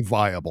not really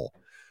viable.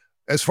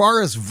 As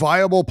far as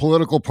viable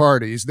political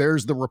parties,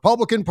 there's the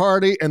Republican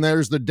Party and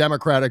there's the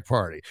Democratic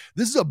Party.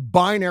 This is a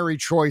binary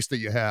choice that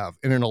you have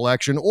in an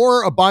election,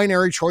 or a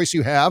binary choice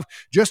you have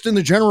just in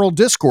the general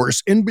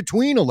discourse in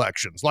between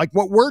elections, like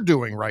what we're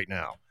doing right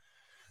now.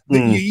 That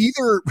you mm.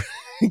 either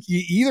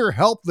you either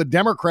help the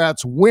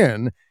Democrats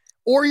win,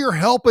 or you're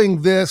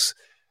helping this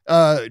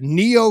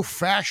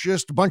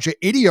neo-fascist bunch of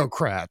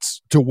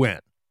idiocrats to win.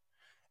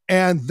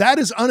 And that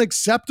is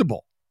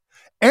unacceptable.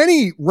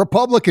 Any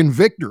Republican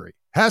victory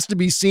has to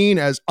be seen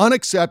as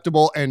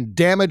unacceptable and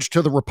damage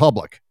to the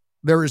Republic.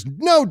 There is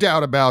no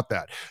doubt about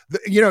that.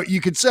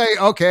 You could say,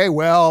 okay,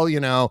 well,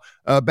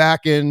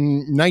 back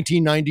in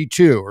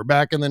 1992 or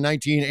back in the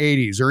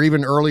 1980s or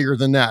even earlier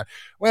than that.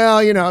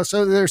 Well,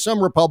 so there's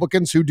some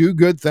Republicans who do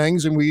good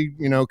things and we,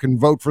 can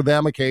vote for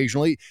them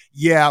occasionally.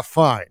 Yeah,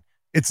 fine.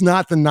 It's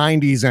not the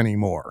 90s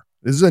anymore.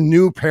 This is a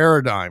new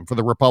paradigm for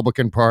the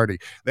Republican Party.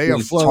 They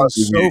have It's flown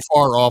totally so new.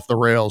 far off the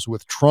rails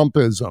with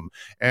Trumpism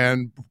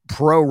and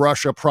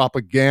pro-Russia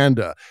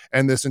propaganda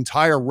and this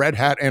entire Red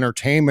Hat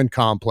entertainment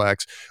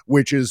complex,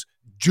 which is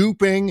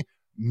duping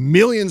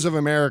millions of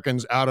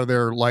Americans out of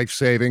their life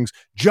savings,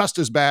 just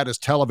as bad as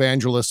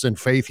televangelists and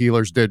faith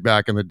healers did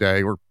back in the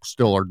day, or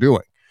still are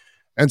doing.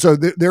 And so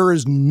there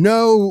is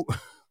no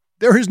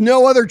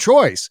other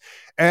choice.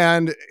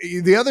 And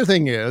the other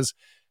thing is,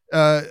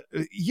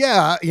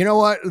 you know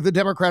what? The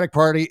Democratic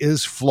Party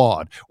is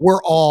flawed.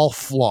 We're all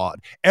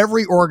flawed.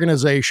 Every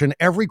organization,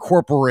 every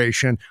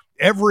corporation,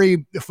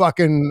 every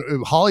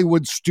fucking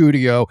Hollywood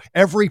studio,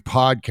 every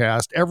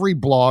podcast, every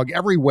blog,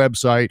 every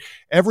website,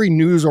 every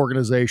news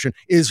organization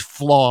is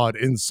flawed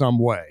in some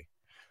way.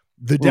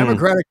 The Mm.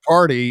 Democratic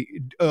Party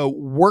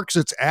works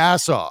its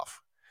ass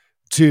off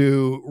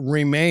to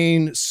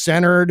remain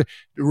centered,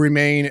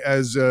 remain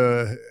as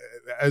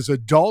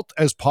adult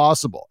as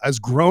possible, as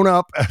grown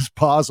up as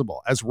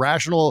possible, as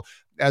rational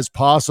as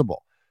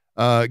possible,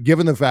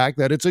 given the fact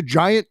that it's a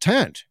giant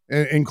tent,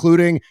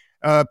 including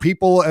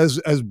people as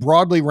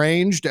broadly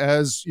ranged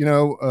as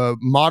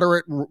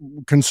moderate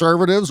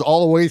conservatives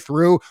all the way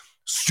through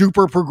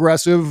super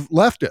progressive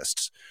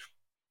leftists.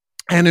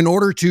 And in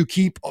order to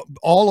keep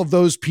all of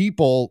those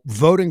people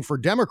voting for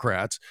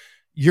Democrats,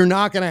 you're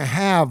not going to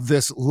have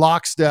this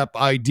lockstep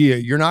idea.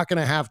 You're not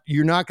going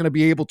to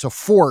be able to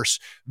force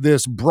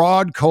this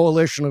broad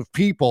coalition of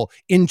people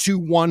into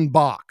one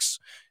box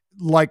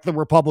like the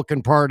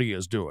Republican Party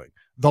is doing.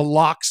 The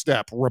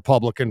lockstep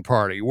Republican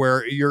Party,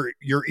 where you're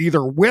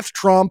either with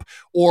Trump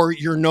or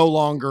you're no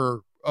longer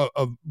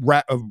a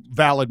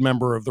valid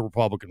member of the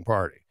Republican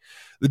Party.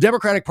 The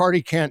Democratic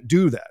Party can't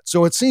do that.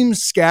 So it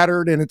seems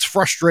scattered and it's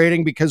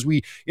frustrating because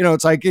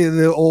it's like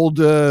the old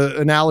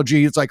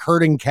analogy, it's like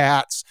herding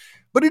cats.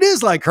 But it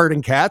is like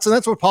herding cats, and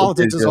that's what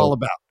politics is all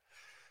about.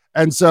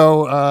 And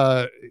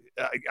so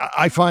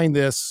I find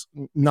this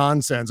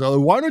nonsense.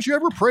 Why don't you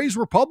ever praise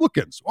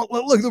Republicans? Well,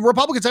 look, the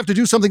Republicans have to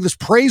do something that's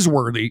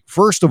praiseworthy,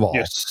 first of all.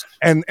 Yes.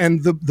 And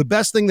the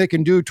best thing they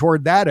can do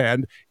toward that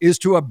end is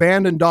to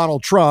abandon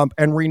Donald Trump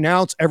and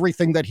renounce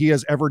everything that he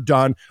has ever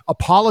done,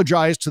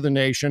 apologize to the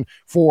nation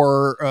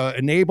for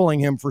enabling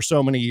him for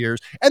so many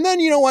years. And then,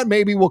 you know what?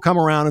 Maybe we'll come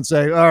around and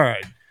say, all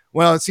right,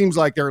 well, it seems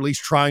like they're at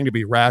least trying to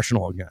be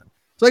rational again.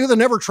 It's like the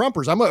Never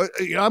Trumpers.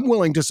 I'm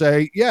willing to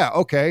say, yeah,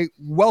 okay,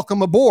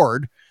 welcome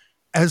aboard.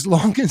 as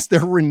long as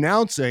they're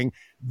renouncing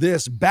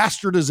this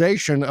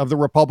bastardization of the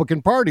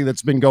Republican Party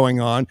that's been going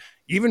on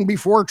even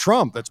before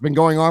Trump, that's been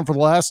going on for the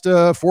last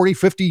 40,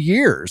 50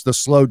 years, the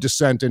slow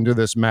descent into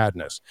this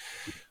madness.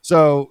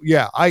 So,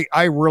 yeah,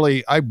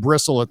 I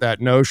bristle at that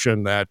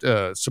notion that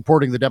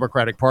supporting the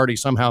Democratic Party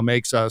somehow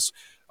makes us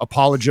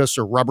apologists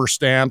or rubber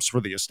stamps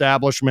for the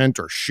establishment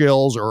or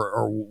shills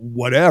or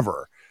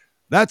whatever.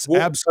 That's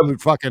What, absolute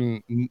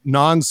fucking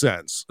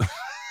nonsense.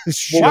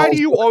 Why do Shills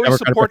you for the always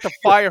Democratic support Party.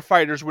 the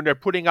firefighters when they're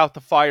putting out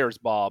the fires,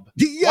 Bob?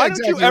 Yeah, Why don't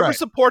you exactly ever right.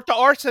 support the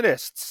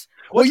arsonists?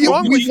 Well, What's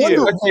wrong with wonder-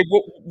 you? okay,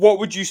 what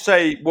would you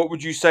say? What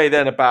would you say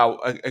then about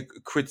a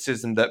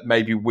criticism that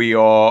maybe we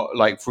are,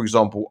 like, for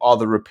example,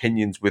 other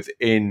opinions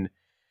within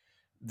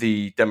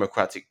the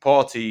Democratic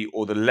Party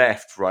or the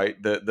left,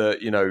 right?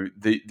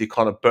 The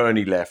kind of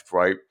Bernie left,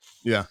 right?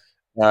 Yeah.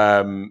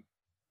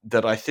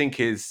 That I think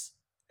is,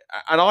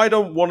 and I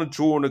don't want to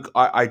draw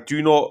I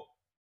do not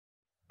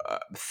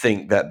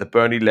think that the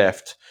Bernie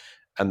left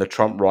and the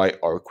Trump right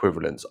are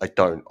equivalents. I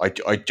don't.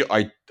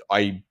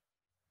 I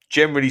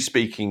generally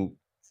speaking,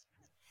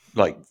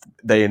 like,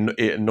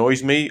 it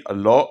annoys me a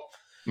lot.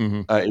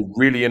 Mm-hmm. It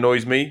really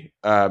annoys me,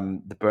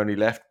 the Bernie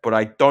left, but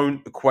I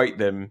don't equate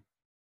them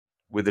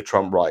with the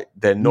Trump right.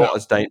 They're No.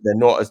 not they're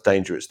not as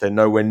dangerous. They're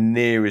nowhere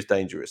near as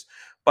dangerous.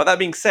 But that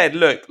being said,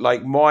 look,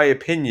 like, my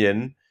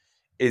opinion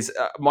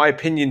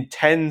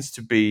tends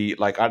to be,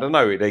 like, I don't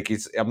know, like,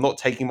 I'm not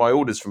taking my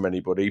orders from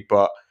anybody,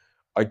 but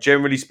I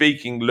generally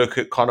speaking look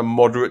at kind of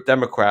moderate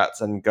Democrats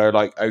and go,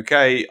 like,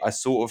 okay, I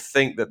sort of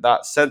think that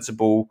that's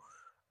sensible,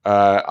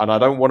 and I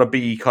don't want to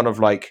be kind of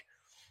like,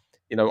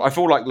 I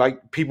feel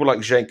like people like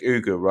Cenk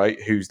Uygur, right,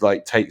 who's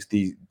like takes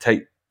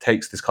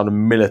this kind of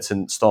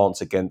militant stance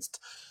against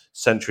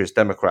centrist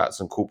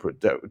Democrats and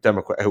corporate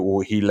Democrat,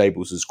 or he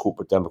labels as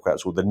corporate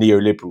Democrats, or the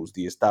neoliberals,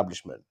 the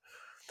establishment.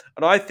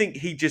 And I think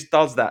he just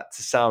does that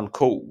to sound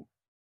cool,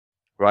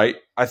 right?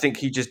 I think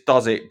he just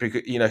does it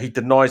because he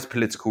denies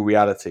political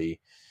reality,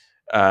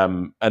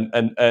 and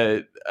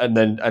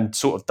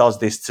sort of does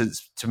this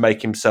to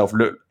make himself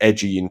look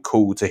edgy and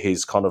cool to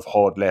his kind of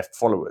hard left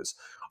followers.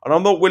 And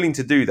I'm not willing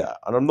to do that,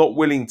 and I'm not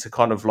willing to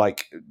kind of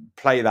like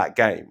play that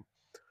game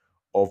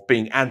of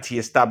being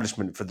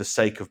anti-establishment for the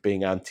sake of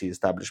being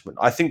anti-establishment.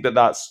 I think that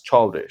that's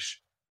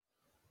childish.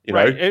 You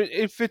Right. know? And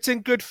if it's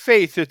in good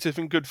faith, it's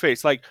in good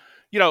faith. Like,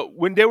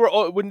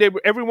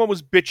 everyone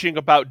was bitching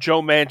about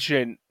Joe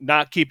Manchin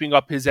not keeping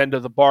up his end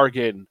of the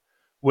bargain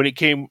when he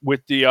came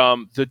with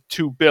the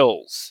two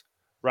bills,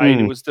 right? It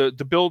Mm, was the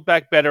Build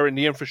Back Better and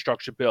the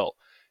infrastructure bill.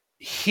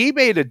 He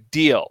made a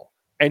deal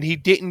and he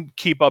didn't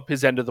keep up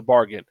his end of the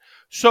bargain.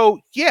 So,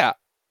 yeah,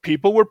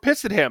 people were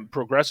pissed at him.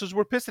 Progressives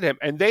were pissed at him,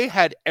 and they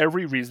had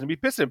every reason to be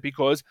pissed at him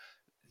because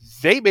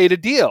they made a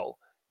deal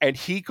and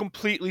he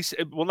completely,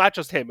 well, not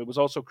just him, it was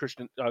also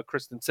Kristen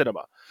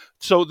Sinema.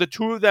 So the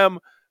two of them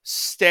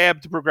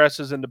stabbed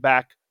progressives in the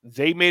back.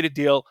 They made a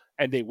deal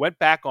and they went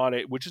back on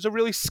it, which is a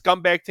really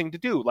scumbag thing to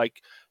do.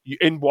 Like,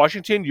 in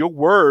Washington, your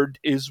word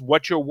is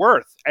what you're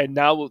worth, and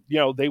now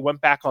they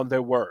went back on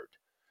their word,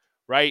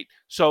 right?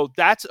 So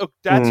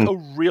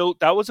mm,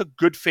 that was a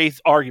good faith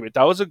argument.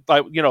 That was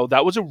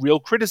that was a real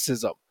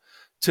criticism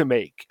to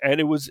make, and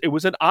it was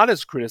an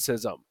honest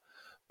criticism.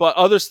 But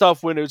other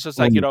stuff, when it was just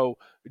like, mm.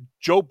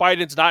 Joe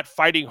Biden's not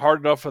fighting hard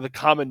enough for the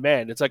common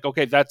man, it's like,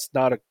 okay, that's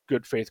not a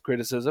good faith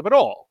criticism at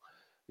all.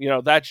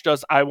 That's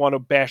just, I want to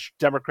bash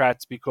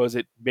Democrats because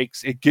it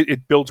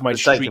builds For my the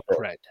sake of street it.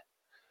 cred.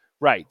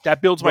 Right.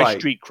 That builds my Right.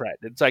 street cred.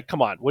 It's like,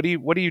 come on, what are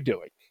you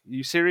doing? Are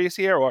you serious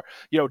here? Or,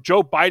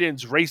 Joe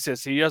Biden's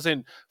racist. He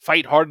doesn't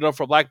fight hard enough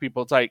for black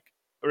people. It's like,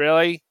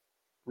 really?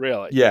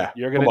 Really? Yeah.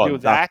 You're going Come to do on.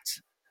 That.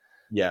 that?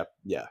 Yeah.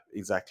 Yeah.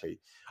 Exactly.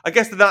 I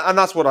guess and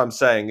that's what I'm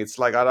saying. It's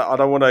like, I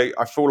don't want to.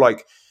 I feel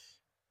like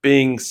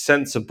being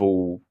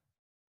sensible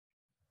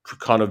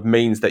kind of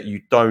means that you're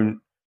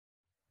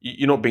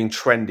not being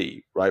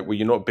trendy, right? Where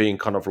you're not being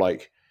kind of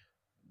like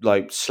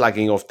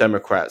slagging off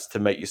Democrats to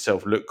make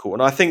yourself look cool.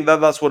 And I think that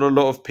that's what a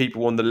lot of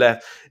people on the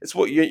left. It's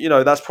what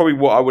that's probably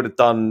what I would have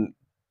done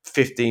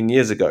 15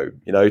 years ago.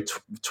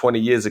 20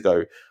 years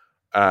ago.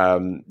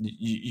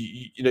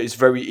 It's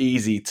very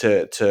easy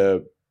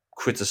to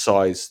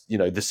criticize the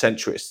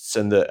centrists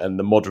and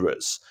the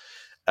moderates,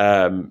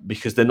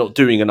 because they're not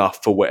doing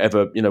enough for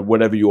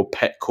whatever your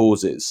pet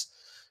cause is.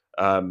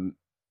 Um,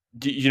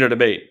 you know what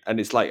I mean? And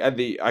it's like,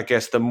 I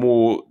guess the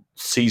more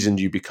seasoned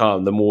you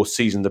become, the more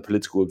seasoned the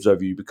political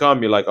observer you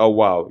become, you're like, oh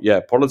wow, yeah,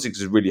 politics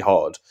is really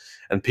hard.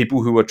 And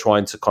people who are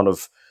trying to kind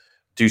of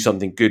do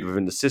something good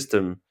within the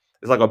system,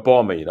 it's like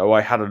Obama.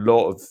 I had a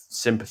lot of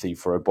sympathy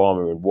for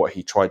Obama and what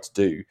he tried to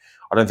do.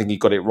 I don't think he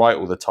got it right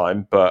all the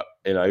time, but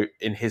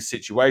in his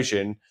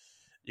situation,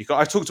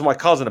 I talked to my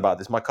cousin about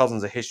this. My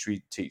cousin's a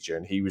history teacher,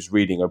 and he was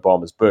reading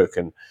Obama's book,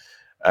 and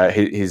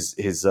his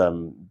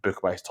book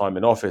about his time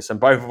in office, and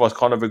both of us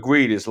kind of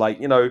agreed. It's like,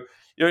 you don't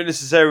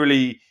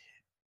necessarily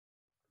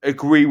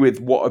agree with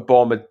what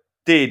Obama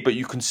did, but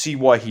you can see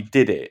why he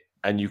did it,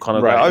 and you kind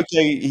of go, Right.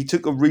 okay, he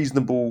took a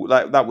reasonable,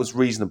 like, that was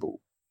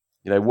reasonable.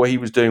 What he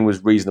was doing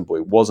was reasonable.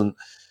 It wasn't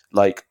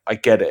like, I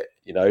get it.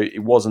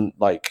 It wasn't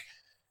like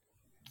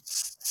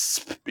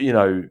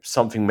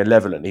something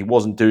malevolent. He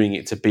wasn't doing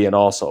it to be an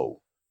arsehole.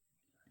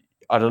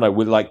 I don't know,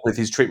 with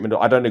his treatment.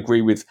 I don't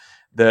agree with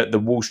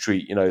the Wall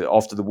Street.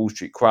 After the Wall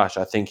Street crash,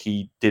 I think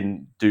he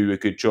didn't do a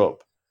good job.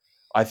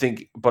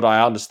 But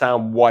I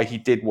understand why he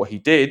did what he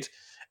did,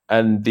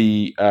 and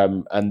the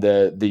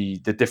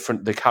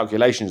different the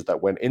calculations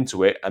that went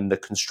into it, and the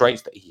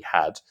constraints that he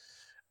had.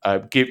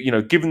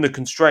 Given the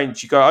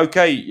constraints, you go,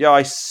 okay, yeah,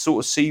 I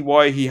sort of see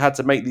why he had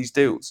to make these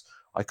deals.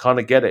 I kind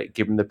of get it,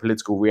 given the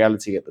political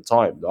reality at the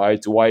time.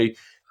 Do I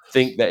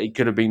think that it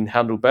could have been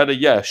handled better?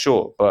 Yeah,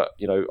 sure, but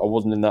I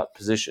wasn't in that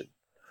position.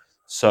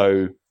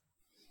 So,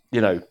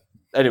 you know,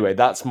 anyway,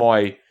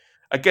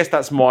 I guess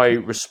that's my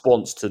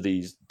response to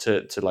these,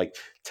 to like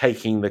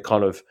taking the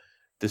kind of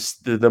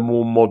the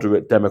more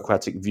moderate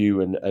democratic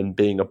view and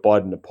being a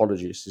Biden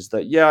apologist, is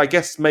that, yeah, I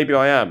guess maybe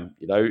I am,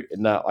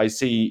 in that I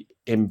see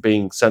him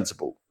being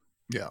sensible.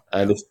 Yeah.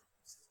 And if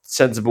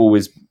sensible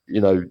is,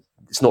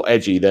 it's not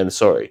edgy, then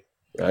sorry.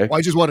 Well,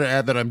 I just wanted to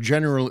add that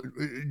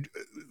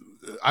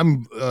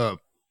I'm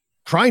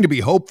trying to be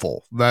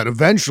hopeful that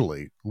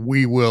eventually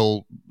we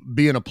will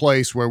be in a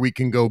place where we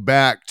can go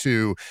back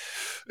to,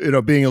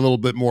 being a little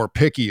bit more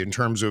picky in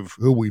terms of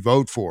who we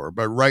vote for.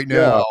 But right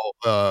now,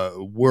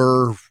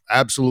 we're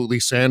absolutely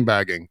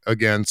sandbagging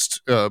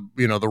against, the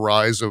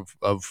rise of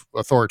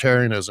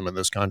authoritarianism in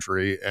this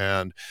country.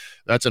 And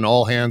that's an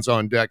all hands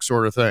on deck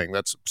sort of thing.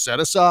 That's set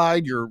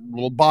aside your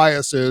little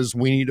biases.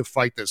 We need to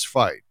fight this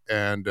fight.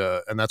 And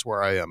that's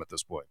where I am at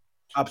this point.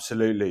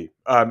 Absolutely.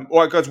 All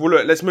right, guys. Well,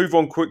 look, let's move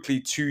on quickly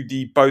to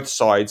the both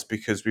sides,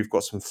 because we've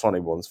got some funny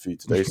ones for you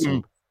today,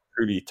 some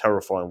really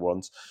terrifying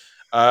ones.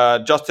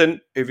 Justin,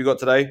 who have you got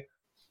today?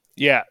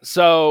 Yeah,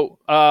 so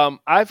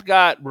I've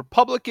got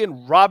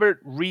Republican Robert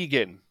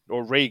Regan.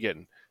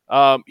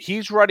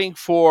 He's running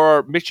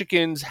for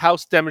Michigan's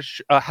House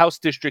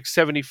District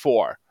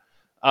 74,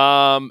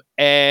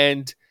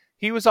 and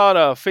he was on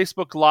a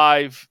Facebook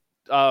Live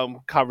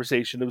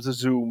conversation. It was a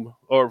Zoom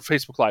or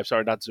Facebook Live,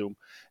 sorry, not Zoom,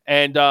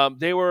 and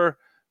they were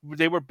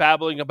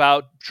babbling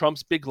about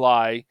Trump's big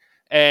lie,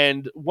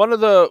 and one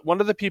of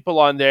the people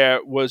on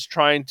there was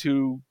trying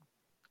to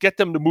get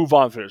them to move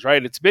on for this,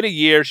 right? It's been a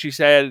year, she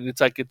said, and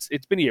it's like it's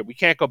been a year. We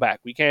can't go back.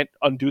 We can't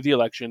undo the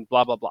election,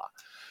 blah, blah, blah.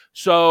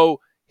 So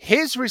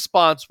his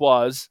response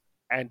was,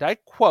 and I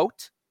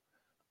quote,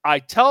 "I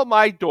tell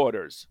my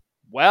daughters,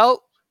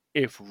 well,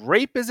 if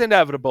rape is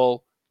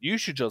inevitable, you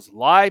should just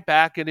lie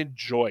back and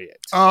enjoy it."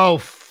 Oh,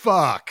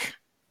 fuck.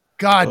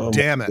 God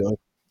damn it.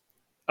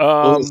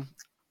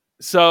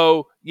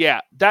 So yeah,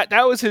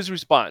 that was his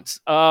response.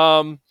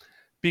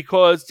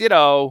 Because,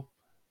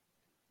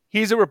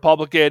 he's a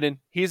Republican and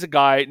he's a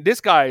guy. This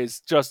guy is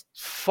just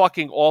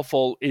fucking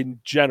awful in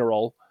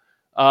general.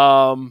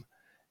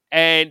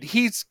 And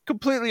he's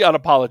completely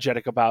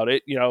unapologetic about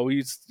it.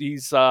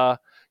 His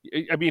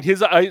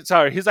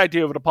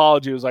idea of an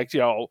apology was like,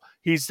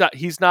 he's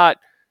not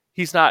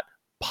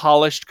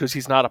polished because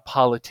he's not a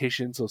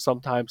politician. So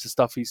sometimes the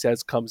stuff he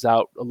says comes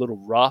out a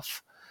little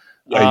rough.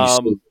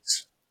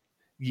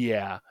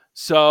 Yeah.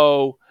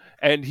 So,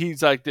 and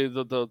he's like,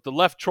 the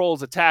left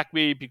trolls attack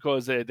me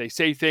because they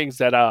say things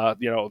that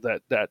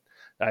that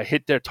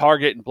hit their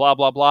target and blah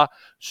blah blah.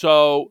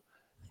 So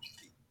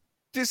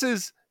this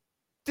is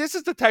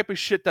the type of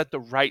shit that the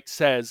right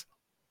says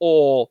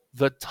all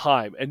the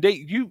time, and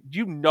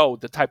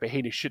the type of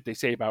heinous shit they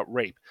say about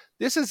rape.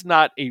 This is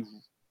not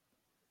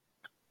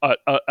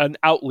an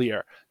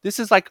outlier. This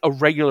is like a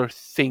regular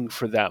thing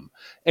for them,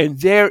 and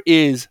there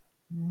is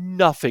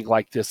nothing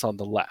like this on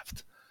the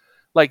left.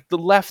 Like, the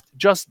left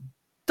just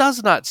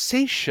does not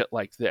say shit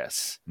like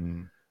this.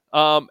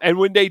 And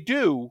when they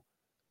do,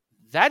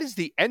 that is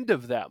the end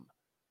of them.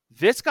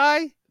 This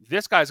guy's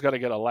going to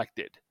get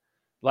elected.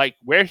 Like,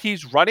 where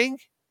he's running,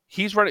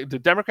 the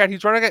Democrat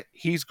he's running at,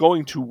 he's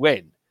going to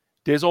win.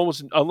 There's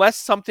almost,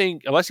 unless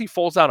he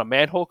falls down a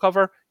manhole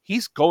cover,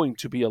 he's going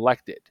to be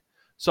elected.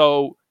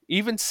 So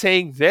even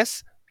saying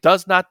this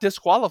does not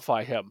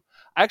disqualify him.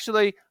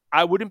 Actually,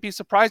 I wouldn't be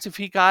surprised if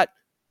he got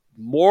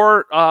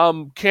more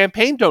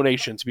campaign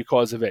donations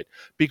because of it,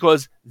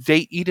 because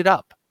they eat it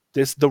up.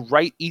 The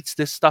right eats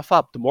this stuff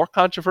up. The more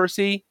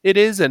controversy it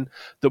is and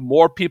the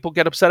more people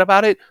get upset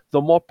about it, the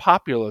more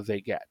popular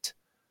they get.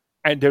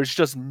 And there's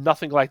just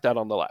nothing like that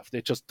on the left.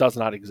 It just does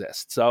not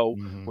exist. So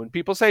when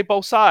people say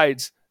both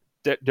sides,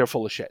 they're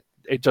full of shit.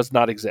 It does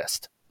not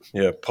exist.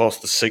 Yeah, pass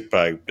the sick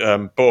bag.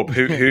 Bob,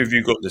 who have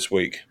you got this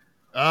week?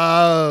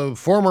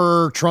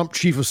 Former Trump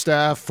chief of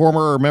staff,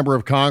 former member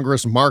of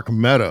Congress, Mark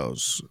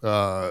Meadows,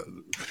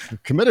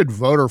 committed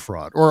voter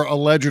fraud, or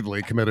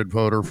allegedly committed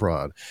voter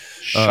fraud.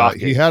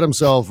 He had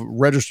himself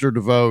registered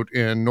to vote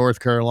in North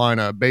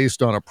Carolina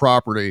based on a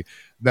property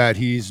that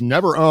he's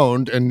never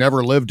owned and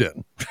never lived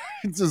in.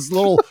 It's this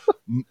little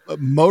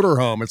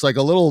motorhome. It's like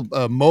a little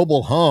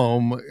mobile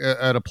home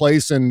at a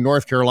place in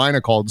North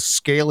Carolina called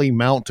Scaly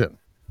Mountain.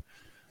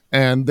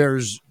 And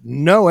there's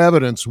no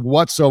evidence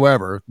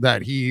whatsoever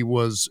that he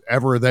was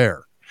ever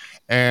there.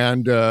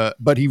 And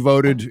but he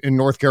voted in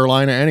North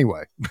Carolina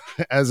anyway,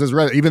 as his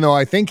even though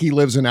I think he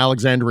lives in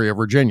Alexandria,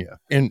 Virginia,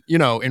 in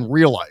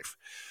real life.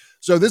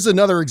 So this is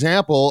another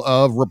example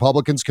of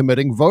Republicans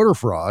committing voter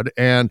fraud,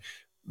 and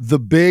the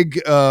big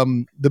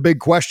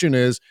question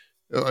is,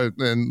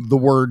 and the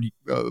word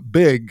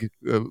 "big"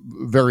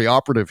 very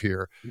operative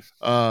here.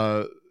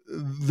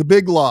 The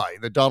big lie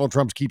that Donald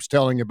Trump keeps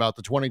telling about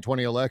the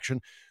 2020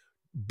 election.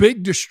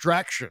 Big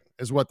distraction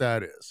is what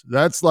that is.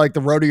 That's like the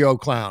rodeo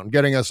clown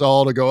getting us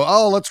all to go,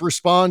 oh, let's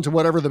respond to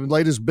whatever the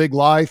latest big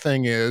lie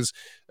thing is.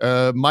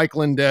 Mike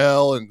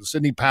Lindell and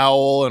Sidney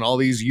Powell and all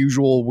these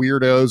usual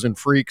weirdos and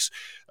freaks.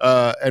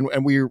 And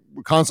we're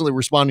constantly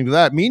responding to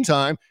that.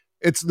 Meantime,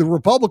 it's the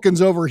Republicans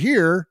over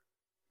here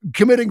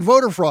committing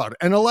voter fraud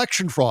and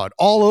election fraud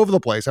all over the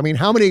place. I mean,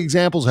 how many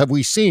examples have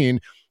we seen,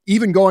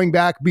 even going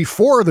back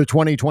before the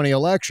 2020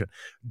 election?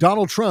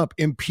 Donald Trump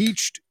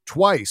impeached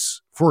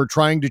twice for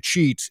trying to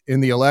cheat in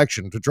the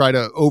election, to try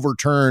to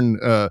overturn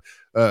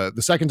the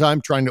second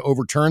time, trying to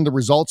overturn the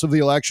results of the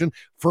election.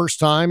 First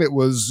time, it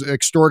was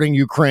extorting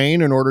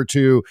Ukraine in order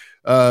to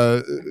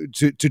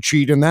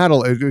cheat in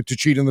that, to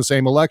cheat in the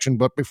same election,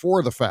 but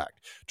before the fact,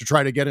 to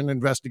try to get an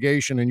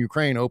investigation in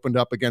Ukraine opened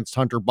up against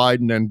Hunter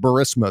Biden and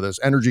Burisma, this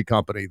energy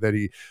company that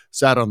he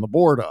sat on the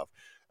board of.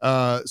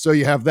 So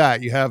you have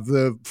that. You have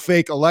the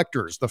fake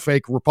electors, the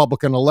fake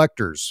Republican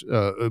electors,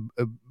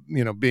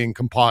 being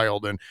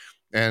compiled and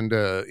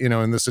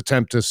in this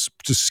attempt to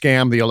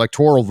scam the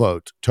electoral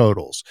vote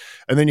totals.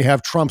 And then you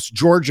have Trump's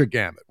Georgia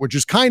gamut, which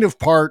is kind of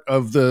part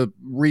of the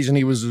reason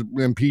he was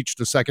impeached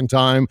a second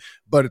time,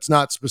 but it's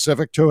not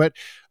specific to it.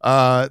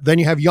 Then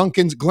you have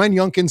Glenn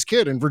Youngkin's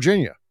kid in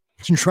Virginia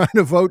trying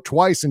to vote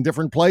twice in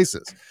different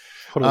places.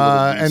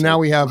 And now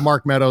we have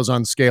Mark Meadows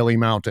on Scaly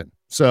Mountain.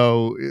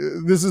 So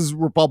this is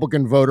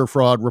Republican voter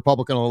fraud,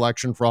 Republican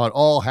election fraud,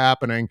 all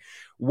happening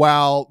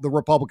while the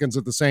Republicans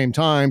at the same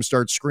time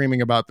start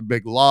screaming about the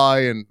big lie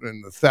and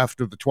the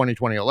theft of the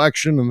 2020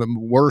 election and the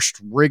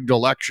worst rigged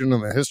election in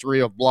the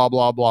history of blah,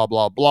 blah, blah,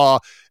 blah, blah.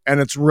 And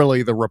it's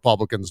really the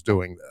Republicans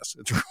doing this.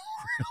 It's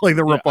really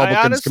the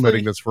Republicans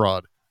committing this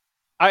fraud.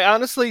 I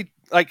honestly,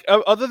 like,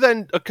 other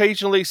than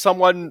occasionally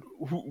someone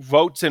who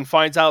votes and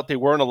finds out they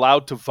weren't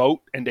allowed to vote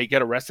and they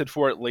get arrested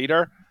for it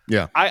later.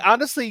 Yeah. I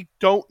honestly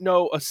don't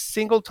know a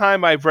single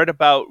time I've read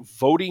about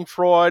voting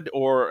fraud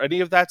or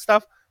any of that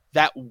stuff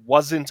that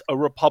wasn't a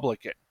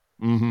Republican.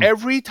 Mm-hmm.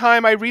 Every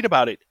time I read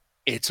about it,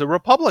 it's a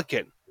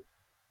Republican.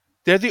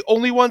 They're the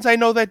only ones I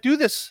know that do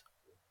this,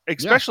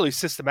 especially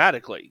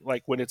systematically.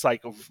 Like when it's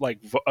like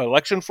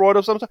election fraud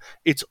of some sort,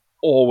 it's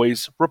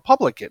always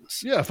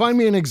Republicans. Yeah, find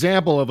me an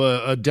example of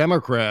a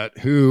Democrat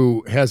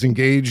who has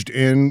engaged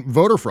in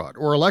voter fraud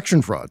or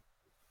election fraud.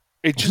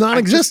 It's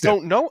non-existent. I just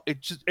don't know.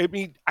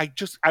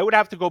 I would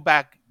have to go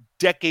back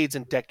decades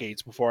and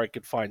decades before I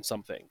could find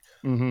something.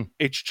 Mm-hmm.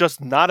 It's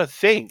just not a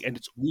thing, and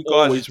it's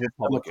always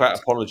Republicans. Democrat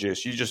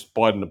apologists. You just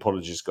Biden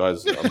apologists,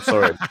 guys. I'm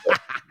sorry.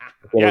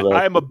 Yeah,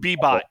 I am a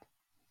B-bot.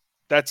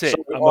 That's it.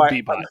 I'm a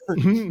B-bot.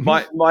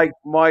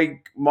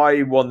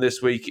 my one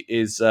this week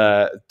is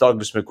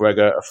Douglas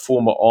McGregor, a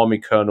former Army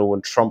colonel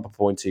and Trump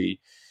appointee.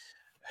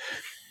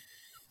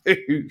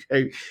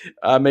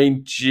 I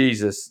mean,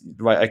 Jesus.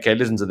 Right, okay,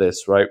 listen to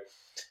this, right?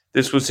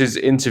 This was his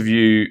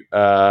interview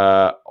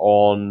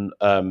on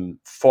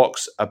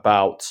Fox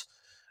about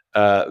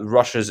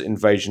Russia's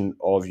invasion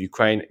of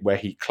Ukraine, where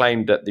he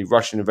claimed that the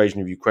Russian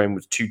invasion of Ukraine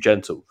was too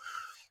gentle.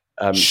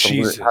 So I'm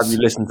going to have you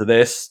listen to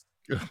this.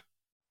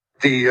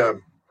 The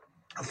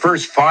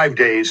first 5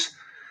 days,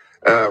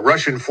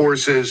 Russian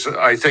forces,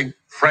 I think,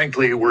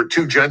 frankly, were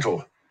too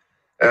gentle.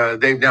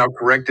 They've now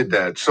corrected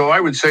that. So I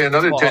would say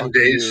another 10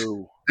 days,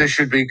 this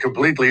should be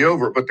completely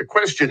over. But the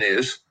question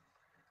is,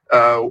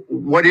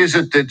 what is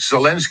it that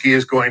Zelensky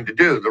is going to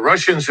do? The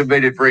Russians have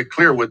made it very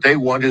clear what they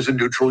want is a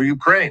neutral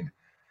Ukraine.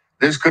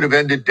 This could have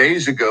ended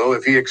days ago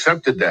if he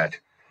accepted that.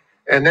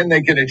 And then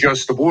they can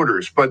adjust the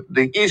borders. But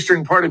the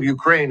eastern part of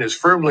Ukraine is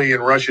firmly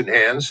in Russian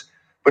hands.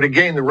 But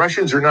again, the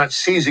Russians are not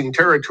seizing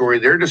territory.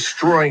 They're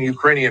destroying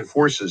Ukrainian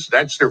forces.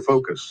 That's their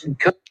focus.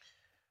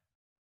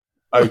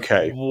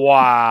 Okay.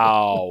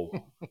 Wow.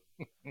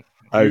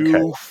 Okay.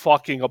 You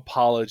fucking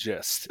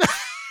apologist.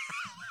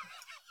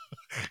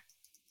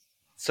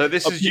 So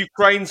this is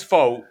Ukraine's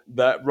fault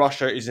that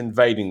Russia is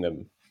invading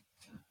them.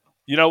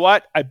 You know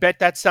what? I bet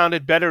that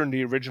sounded better in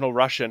the original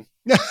Russian.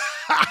 Do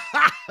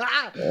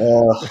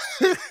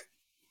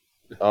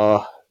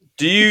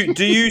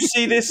you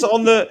see this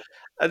on the?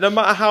 No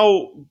matter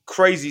how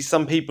crazy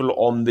some people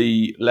on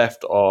the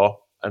left are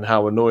and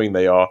how annoying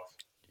they are,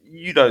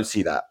 you don't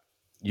see that.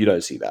 You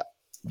don't see that.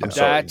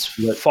 That's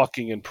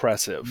fucking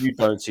impressive. You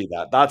don't see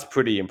that. That's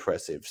pretty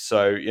impressive.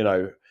 So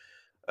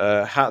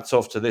hats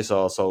off to this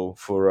arsehole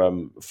for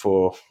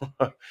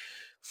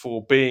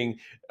for being.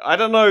 I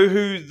don't know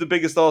who's the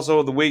biggest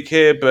arsehole of the week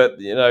here, but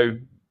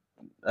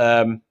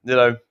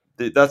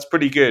that's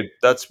pretty good.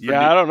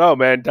 I don't know,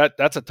 man.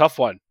 That's a tough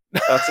one.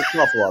 That's a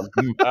tough one.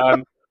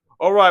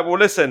 All right. Well,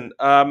 listen.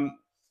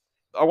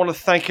 I want to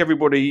thank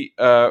everybody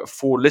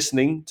for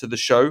listening to the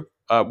show.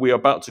 we are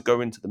about to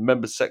go into the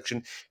members section.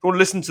 If you want to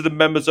listen to the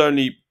members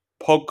only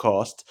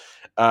podcast,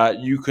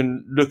 you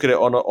can look at it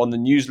on the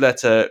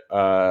newsletter.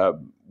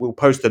 We'll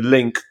post a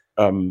link.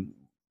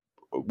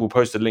 We'll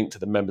post a link to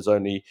the members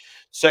only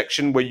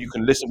section where you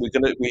can listen. We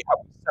have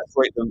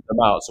separate them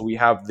out. So we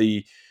have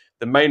the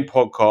main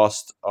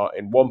podcast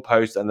in one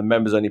post and the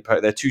members only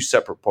post. They're two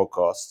separate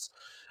podcasts.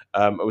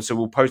 So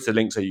we'll post a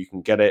link so you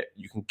can get it.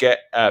 You can get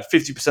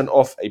 50%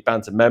 off a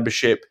Banter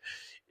membership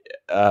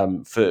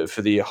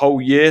for the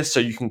whole year. So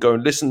you can go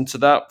and listen to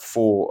that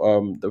for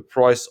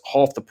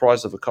half the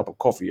price of a cup of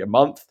coffee a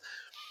month.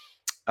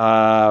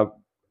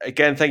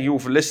 Again, thank you all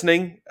for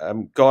listening,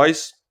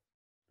 guys.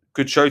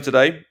 Good show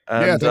today.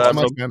 And thanks so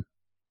much, man.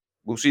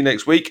 We'll see you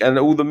next week. And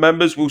all the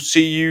members, we'll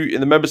see you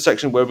in the members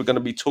section where we're going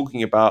to be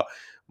talking about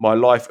my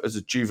life as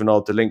a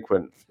juvenile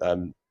delinquent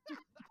and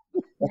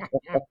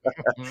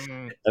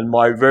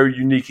my very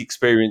unique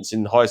experience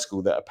in high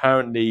school that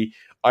apparently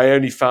I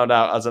only found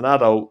out as an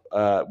adult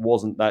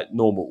wasn't that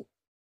normal.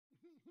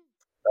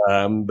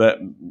 But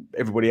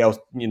everybody else,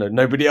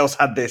 nobody else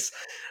had this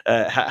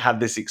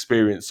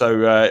experience.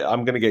 So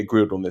I'm going to get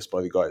grilled on this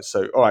by the guys.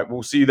 So, all right,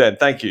 we'll see you then.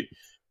 Thank you.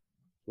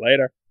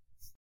 Later.